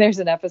time there's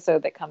an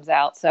episode that comes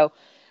out. So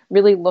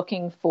really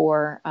looking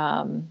for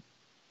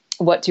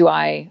what do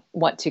I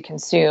want to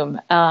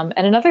consume? And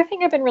another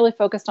thing I've been really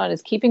focused on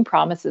is keeping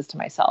promises to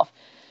myself.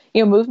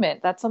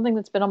 movement. That's something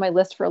that's been on my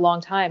list for a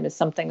long time, is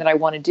something that I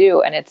want to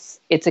do. And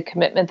it's a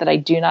commitment that I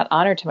do not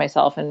honor to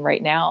myself. And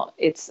right now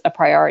it's a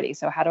priority.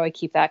 So how do I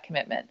keep that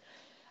commitment?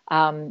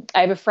 I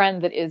have a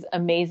friend that is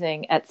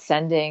amazing at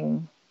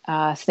sending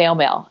snail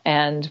mail.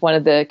 And one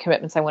of the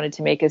commitments I wanted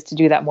to make is to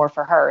do that more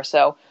for her.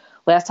 So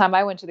last time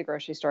I went to the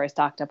grocery store, I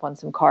stocked up on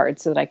some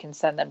cards so that I can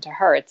send them to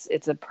her.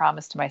 It's a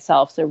promise to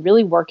myself. So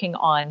really working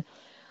on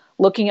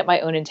looking at my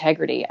own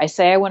integrity. I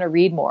say I want to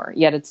read more,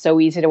 yet it's so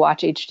easy to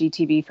watch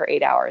HGTV for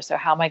 8 hours. So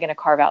how am I going to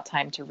carve out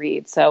time to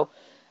read? So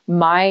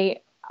my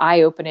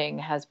eye-opening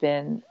has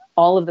been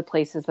all of the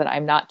places that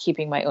I'm not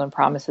keeping my own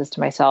promises to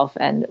myself,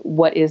 and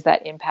what is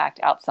that impact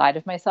outside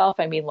of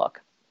myself. I mean,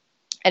 look,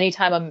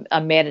 anytime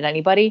I'm mad at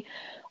anybody,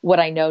 what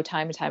I know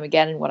time and time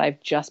again, and what I've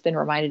just been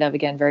reminded of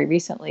again very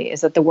recently, is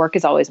that the work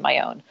is always my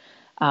own.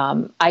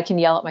 I can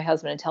yell at my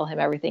husband and tell him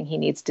everything he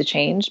needs to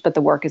change, but the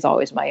work is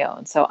always my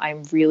own. So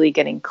I'm really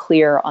getting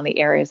clear on the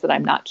areas that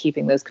I'm not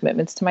keeping those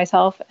commitments to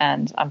myself,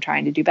 and I'm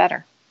trying to do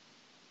better.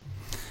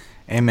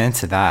 Amen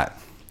to that.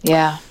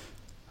 Yeah.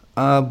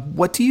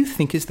 What do you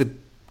think is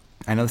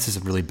I know this is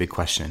a really big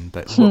question,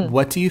 but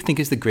what do you think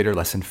is the greater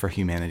lesson for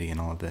humanity in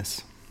all of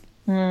this?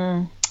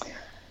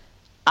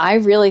 I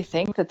really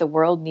think that the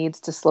world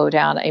needs to slow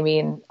down. I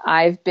mean,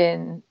 I've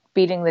been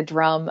beating the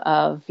drum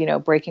of,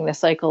 breaking the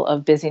cycle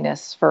of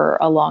busyness for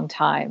a long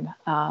time.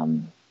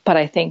 But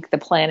I think the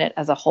planet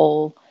as a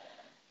whole,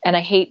 and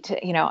I hate to,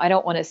 I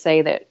don't want to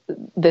say that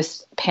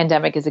this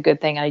pandemic is a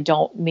good thing. I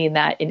don't mean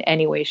that in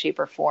any way, shape,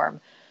 or form.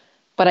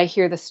 But I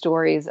hear the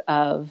stories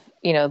of,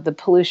 the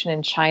pollution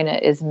in China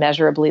is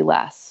measurably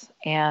less,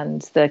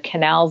 and the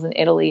canals in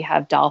Italy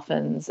have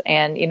dolphins,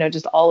 and,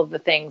 just all of the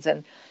things.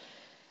 And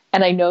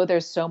I know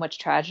there's so much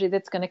tragedy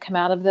that's going to come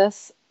out of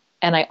this.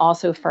 And I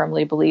also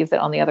firmly believe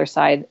that on the other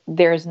side,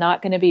 there's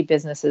not going to be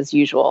business as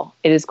usual.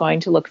 It is going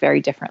to look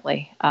very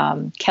differently.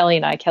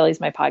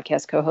 Kelly's my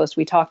podcast co-host.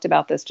 We talked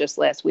about this just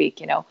last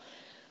week.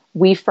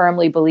 We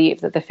firmly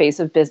believe that the face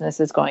of business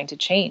is going to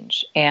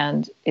change.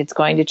 And it's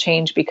going to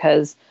change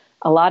because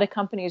a lot of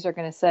companies are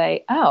going to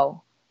say, oh,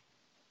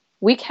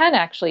 we can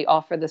actually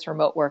offer this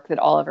remote work that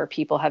all of our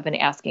people have been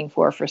asking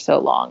for so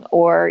long.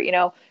 Or,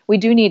 we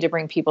do need to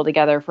bring people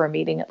together for a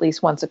meeting at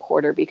least once a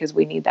quarter because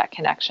we need that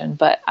connection.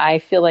 But I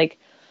feel like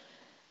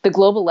the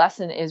global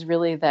lesson is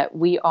really that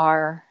we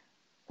are,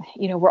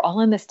 we're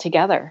all in this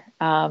together.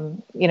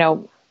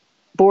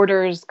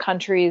 Borders,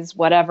 countries,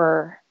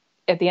 whatever,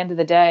 at the end of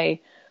the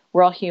day,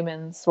 we're all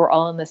humans. We're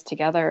all in this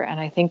together. And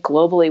I think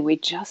globally, we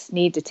just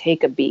need to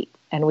take a beat,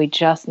 and we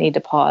just need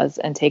to pause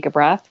and take a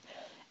breath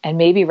and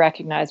maybe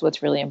recognize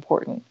what's really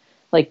important.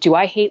 Like, do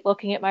I hate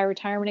looking at my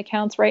retirement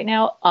accounts right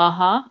now?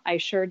 I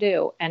sure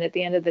do. And at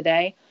the end of the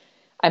day,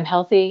 I'm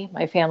healthy.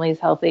 My family is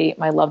healthy.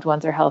 My loved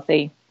ones are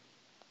healthy.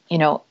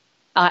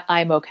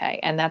 I'm okay.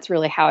 And that's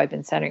really how I've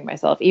been centering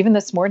myself. Even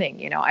this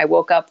morning, I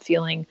woke up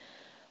feeling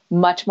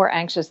much more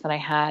anxious than I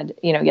had,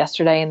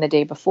 yesterday and the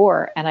day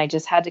before. And I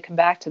just had to come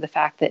back to the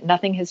fact that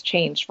nothing has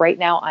changed. Right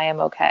now, I am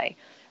okay.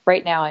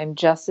 Right now, I'm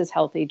just as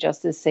healthy,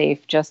 just as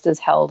safe, just as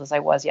held as I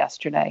was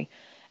yesterday.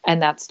 And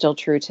that's still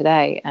true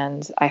today.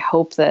 And I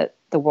hope that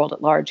the world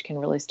at large can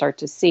really start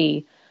to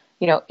see,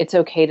 it's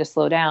okay to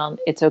slow down.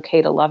 It's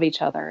okay to love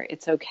each other.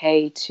 It's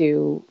okay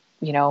to,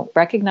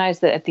 recognize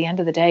that at the end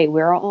of the day,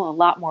 we're all a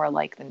lot more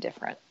alike than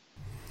different.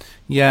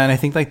 Yeah. And I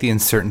think the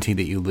uncertainty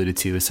that you alluded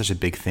to is such a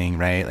big thing,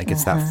 right? Like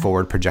it's that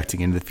forward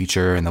projecting into the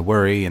future, and the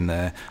worry, and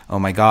the, oh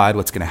my God,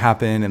 what's going to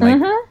happen?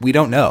 And we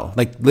don't know,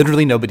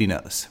 literally nobody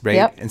knows. Right.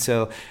 Yep. And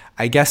so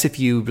I guess if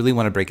you really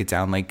want to break it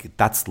down,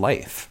 that's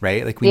life,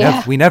 right?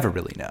 We never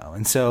really know.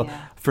 And so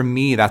for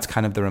me, that's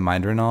kind of the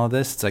reminder in all of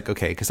this. It's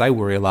okay, because I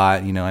worry a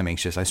lot, I'm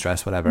anxious, I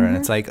stress, whatever. And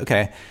it's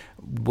okay,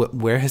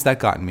 where has that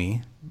gotten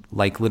me?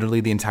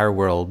 Literally the entire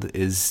world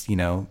is,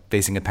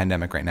 facing a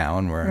pandemic right now,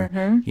 and we're,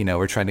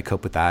 we're trying to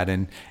cope with that.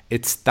 And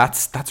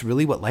that's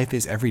really what life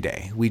is every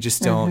day. We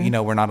just don't,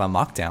 we're not on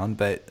lockdown,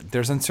 but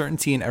there's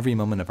uncertainty in every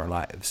moment of our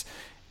lives.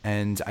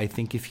 And I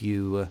think if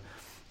you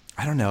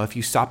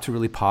stop to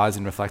really pause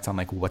and reflect on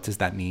what does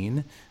that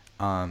mean?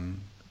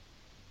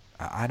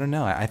 I don't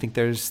know. I think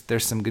there's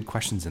some good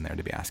questions in there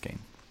to be asking.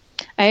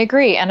 I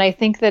agree. And I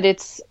think that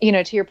it's,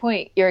 to your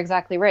point, you're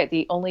exactly right.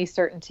 The only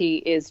certainty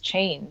is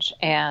change.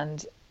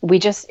 And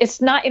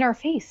it's not in our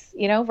face,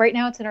 right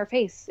now it's in our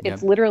face.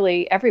 It's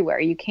literally everywhere.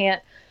 You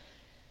can't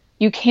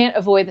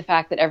avoid the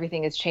fact that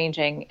everything is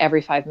changing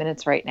every 5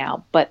 minutes right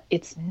now, but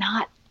it's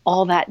not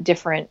all that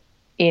different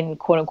in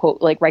quote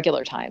unquote,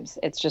 regular times.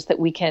 It's just that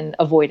we can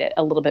avoid it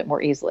a little bit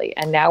more easily.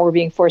 And now we're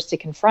being forced to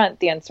confront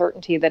the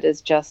uncertainty that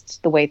is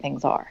just the way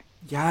things are.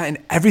 Yeah, and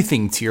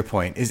everything, to your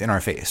point, is in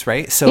our face,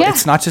 right? So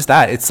it's not just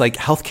that. It's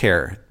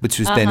healthcare, which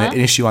has been an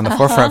issue on the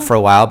forefront for a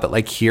while,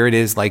 but here it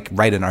is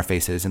right in our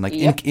faces, and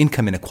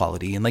income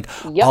inequality, and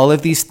all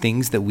of these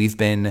things that we've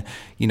been,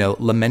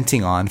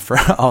 lamenting on for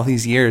all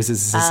these years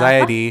as a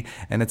society.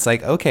 And it's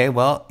okay,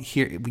 well,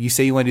 here, you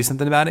say you want to do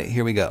something about it,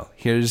 here we go.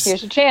 Here's your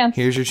chance.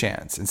 Here's your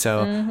chance. And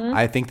so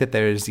I think that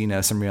there's,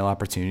 some real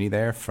opportunity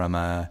there from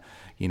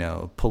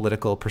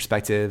political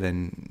perspective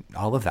and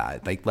all of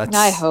that. Like,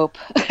 I hope.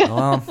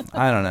 Well,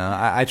 I don't know.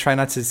 I try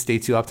not to stay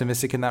too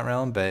optimistic in that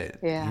realm, but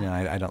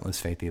yeah. I don't lose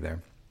faith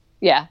either.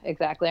 Yeah,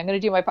 exactly. I'm going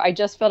to do I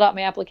just filled out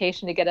my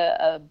application to get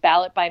a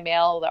ballot by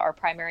mail. Our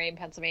primary in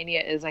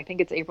Pennsylvania is, I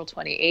think it's April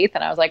 28th.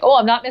 And I was like, oh,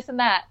 I'm not missing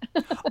that.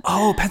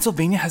 Oh,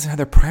 Pennsylvania hasn't had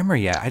their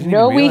primary yet. I didn't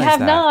No, even realize we have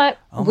that. not.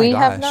 Oh my we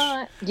gosh. have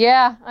not.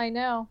 Yeah, I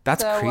know.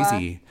 That's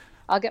crazy.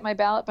 I'll get my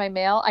ballot by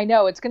mail. I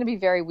know it's going to be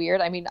very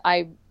weird. I mean,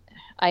 I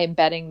am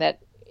betting that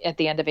at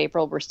the end of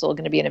April, we're still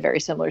going to be in a very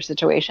similar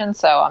situation.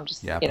 So I'm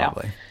just,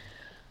 probably.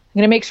 I'm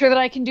going to make sure that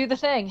I can do the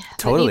thing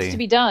that needs to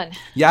be done.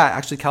 Yeah,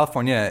 actually,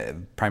 California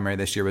primary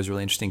this year was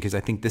really interesting because I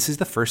think this is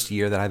the first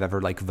year that I've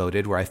ever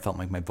voted where I felt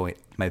like my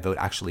vote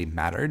actually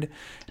mattered.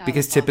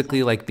 Because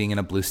typically, awesome. Being in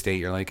a blue state,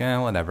 you're like,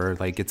 whatever,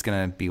 it's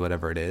gonna be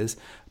whatever it is.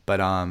 But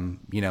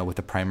with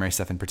the primary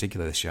stuff in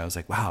particular this year, I was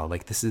like, wow,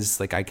 this is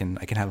I can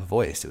have a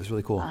voice. It was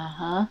really cool.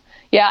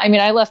 Yeah, I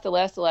mean, I left the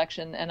last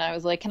election and I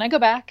was like, can I go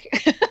back?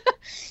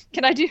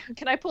 Can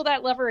I pull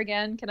that lever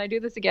again? Can I do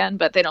this again?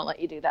 But they don't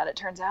let you do that, it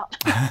turns out.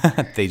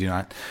 They do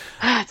not.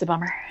 It's a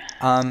bummer.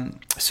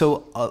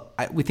 So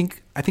I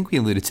think we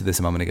alluded to this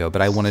a moment ago,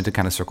 but I wanted to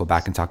kind of circle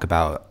back and talk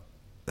about,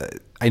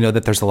 I know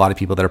that there's a lot of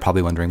people that are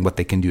probably wondering what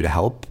they can do to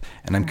help.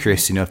 And I'm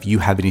curious to know if you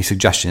have any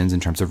suggestions in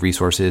terms of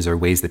resources or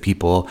ways that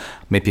people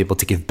might be able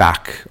to give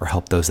back or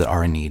help those that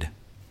are in need.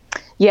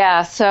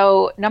 Yeah.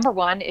 So number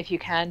one, if you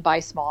can,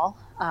 buy small.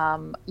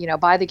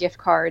 Buy the gift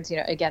cards.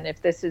 Again,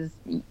 if this is,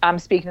 I'm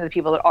speaking to the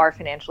people that are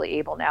financially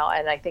able now,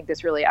 and I think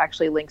this really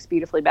actually links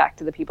beautifully back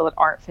to the people that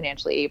aren't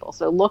financially able.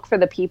 So look for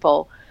the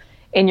people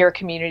in your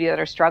community that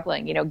are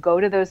struggling. Go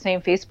to those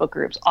same Facebook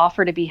groups,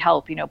 offer to be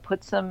help.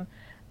 Put some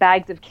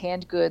bags of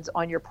canned goods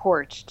on your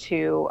porch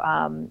to,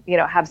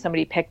 have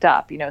somebody picked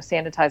up.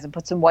 Sanitize and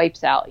put some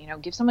wipes out.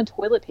 Give someone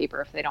toilet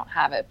paper if they don't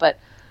have it, but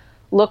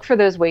look for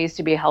those ways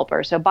to be a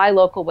helper. So buy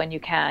local when you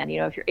can.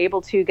 If you're able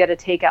to get a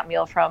takeout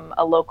meal from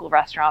a local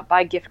restaurant,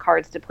 buy gift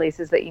cards to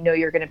places that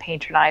you're going to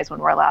patronize when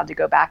we're allowed to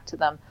go back to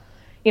them.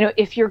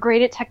 If you're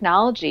great at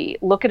technology,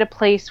 look at a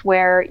place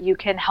where you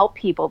can help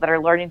people that are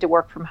learning to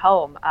work from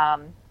home.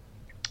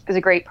 There's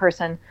a great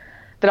person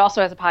that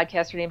also has a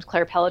podcast. Her name's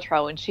Claire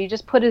Pelletreau, and she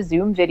just put a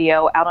Zoom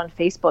video out on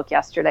Facebook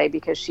yesterday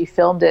because she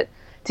filmed it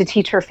to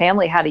teach her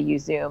family how to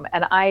use Zoom.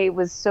 And I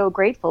was so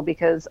grateful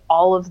because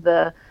all of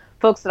the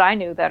folks that I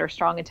knew that are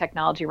strong in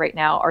technology right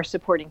now are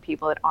supporting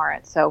people that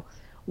aren't. So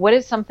what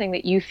is something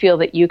that you feel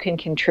that you can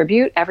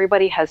contribute?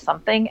 Everybody has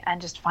something,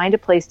 and just find a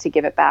place to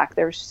give it back.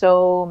 There's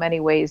so many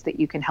ways that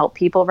you can help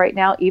people right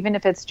now, even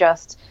if it's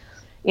just,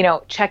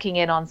 checking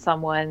in on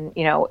someone,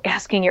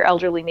 asking your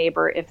elderly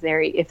neighbor if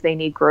they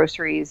need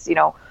groceries,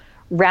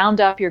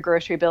 round up your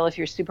grocery bill if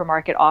your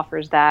supermarket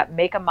offers that,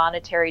 make a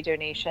monetary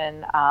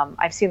donation.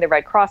 I've seen the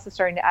Red Cross is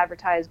starting to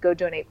advertise, go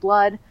donate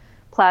blood,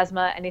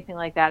 plasma, anything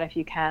like that if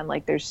you can.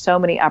 There's so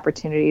many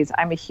opportunities.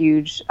 I'm a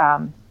huge,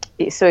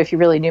 so if you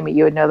really knew me,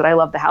 you would know that I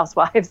love the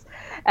Housewives,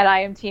 and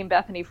I am Team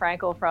Bethany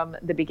Frankel from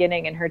the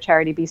beginning, and her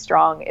charity Be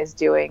Strong is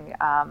doing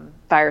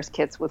virus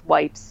kits with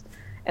wipes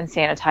and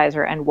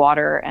sanitizer and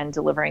water and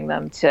delivering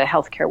them to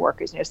healthcare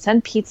workers.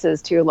 Send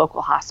pizzas to your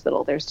local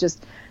hospital.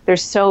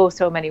 There's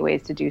so many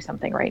ways to do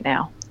something right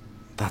now.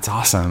 That's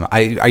awesome.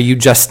 Are you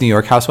just New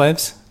York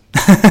Housewives?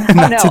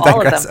 No,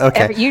 all of them.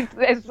 Okay.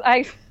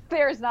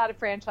 There is not a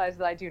franchise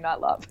that I do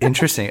not love.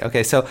 Interesting.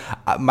 Okay. So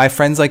my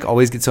friends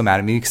always get so mad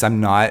at me because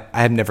I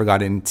have never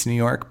got into New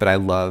York, but I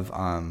love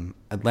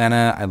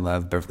Atlanta. I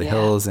love Beverly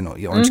Hills and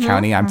Orange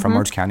County. I'm from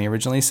Orange County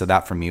originally. So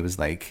that for me was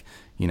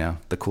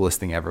the coolest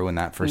thing ever when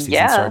that first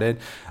season started.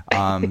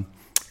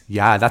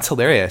 Yeah, that's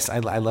hilarious. I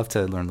love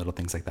to learn little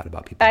things like that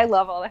about people. I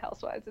love all the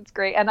Housewives. It's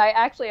great. And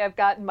I've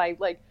gotten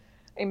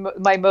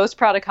my most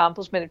proud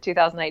accomplishment of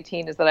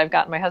 2019 is that I've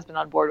gotten my husband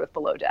on board with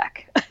Below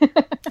Deck.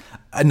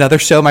 Another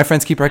show my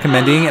friends keep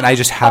recommending, and I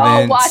just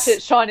haven't. Oh, watch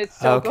it, Sean. It's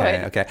so good.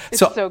 Okay. It's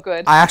so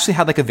good. I actually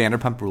had a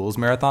Vanderpump Rules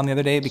marathon the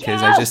other day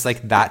because I just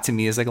that to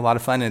me is a lot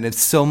of fun, and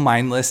it's so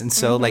mindless and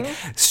so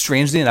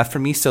strangely enough for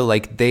me. So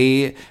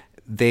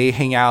they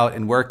hang out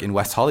and work in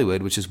West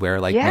Hollywood, which is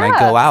where when I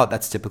go out,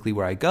 that's typically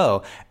where I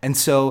go. And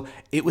so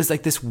it was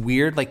this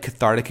weird,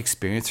 cathartic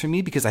experience for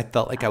me because I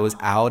felt like I was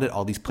out at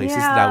all these places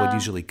that I would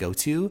usually go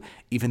to,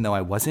 even though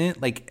I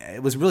wasn't.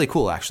 It was really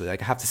cool, actually.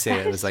 I have to say,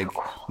 it was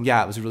cool.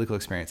 Yeah, it was a really cool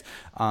experience.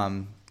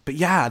 But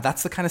yeah,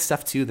 that's the kind of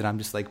stuff too that I'm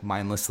just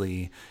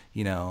mindlessly,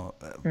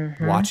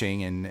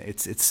 watching. And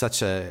it's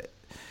such a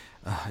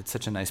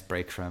nice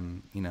break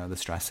from, the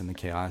stress and the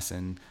chaos.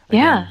 And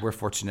again, we're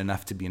fortunate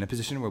enough to be in a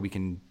position where we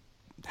can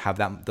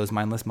have those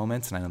mindless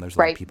moments, and I know there's a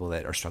lot of people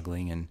that are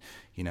struggling, and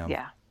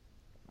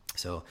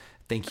so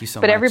thank you so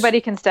much. But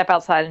everybody can step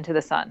outside into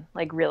the sun,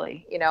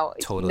 really,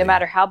 totally. No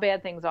matter how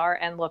bad things are.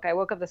 And look, I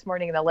woke up this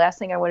morning and the last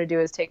thing I want to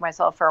do is take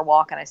myself for a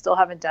walk, and I still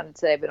haven't done it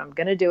today, but I'm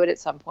going to do it at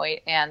some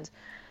point, and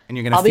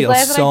you're going to feel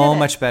so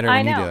much better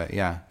when you do it.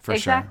 Yeah, for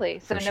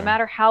exactly. Sure. So no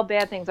matter how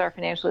bad things are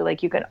financially,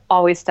 you can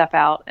always step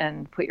out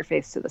and put your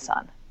face to the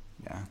sun.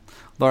 Yeah.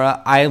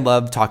 Laura, I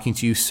love talking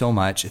to you so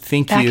much.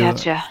 Thank you.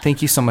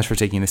 Thank you so much for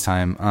taking this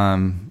time.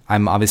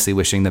 I'm obviously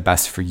wishing the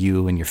best for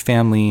you and your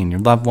family and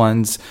your loved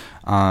ones.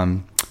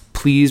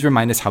 Please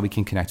remind us how we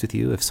can connect with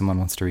you if someone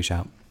wants to reach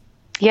out.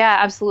 Yeah,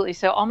 absolutely.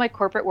 So all my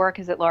corporate work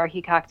is at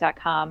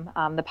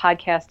lauraheacock.com. The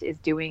podcast is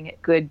Doing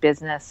Good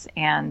Business.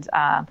 And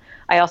I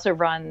also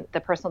run the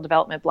personal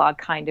development blog,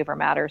 Kind Over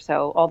Matter.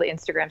 So all the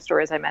Instagram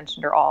stories I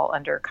mentioned are all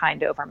under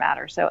Kind Over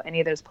Matter. So any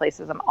of those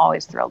places, I'm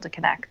always thrilled to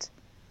connect.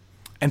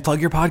 And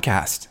plug your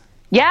podcast.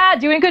 Yeah,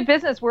 Doing Good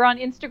Business. We're on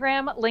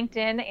Instagram,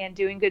 LinkedIn, and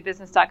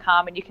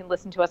doinggoodbusiness.com. And you can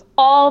listen to us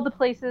all the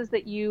places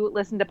that you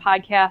listen to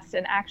podcasts.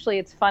 And actually,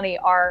 it's funny,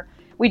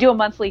 we do a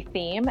monthly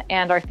theme,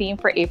 and our theme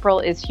for April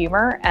is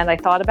humor. And I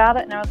thought about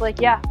it, and I was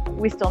like, yeah,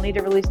 we still need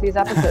to release these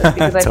episodes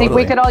because I think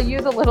we could all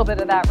use a little bit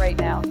of that right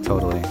now.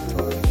 Totally.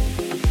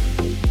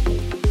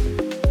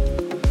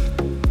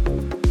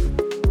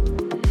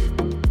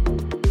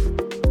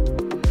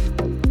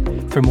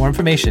 For more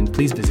information,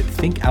 please visit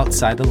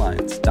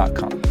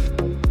thinkoutsidelines.com.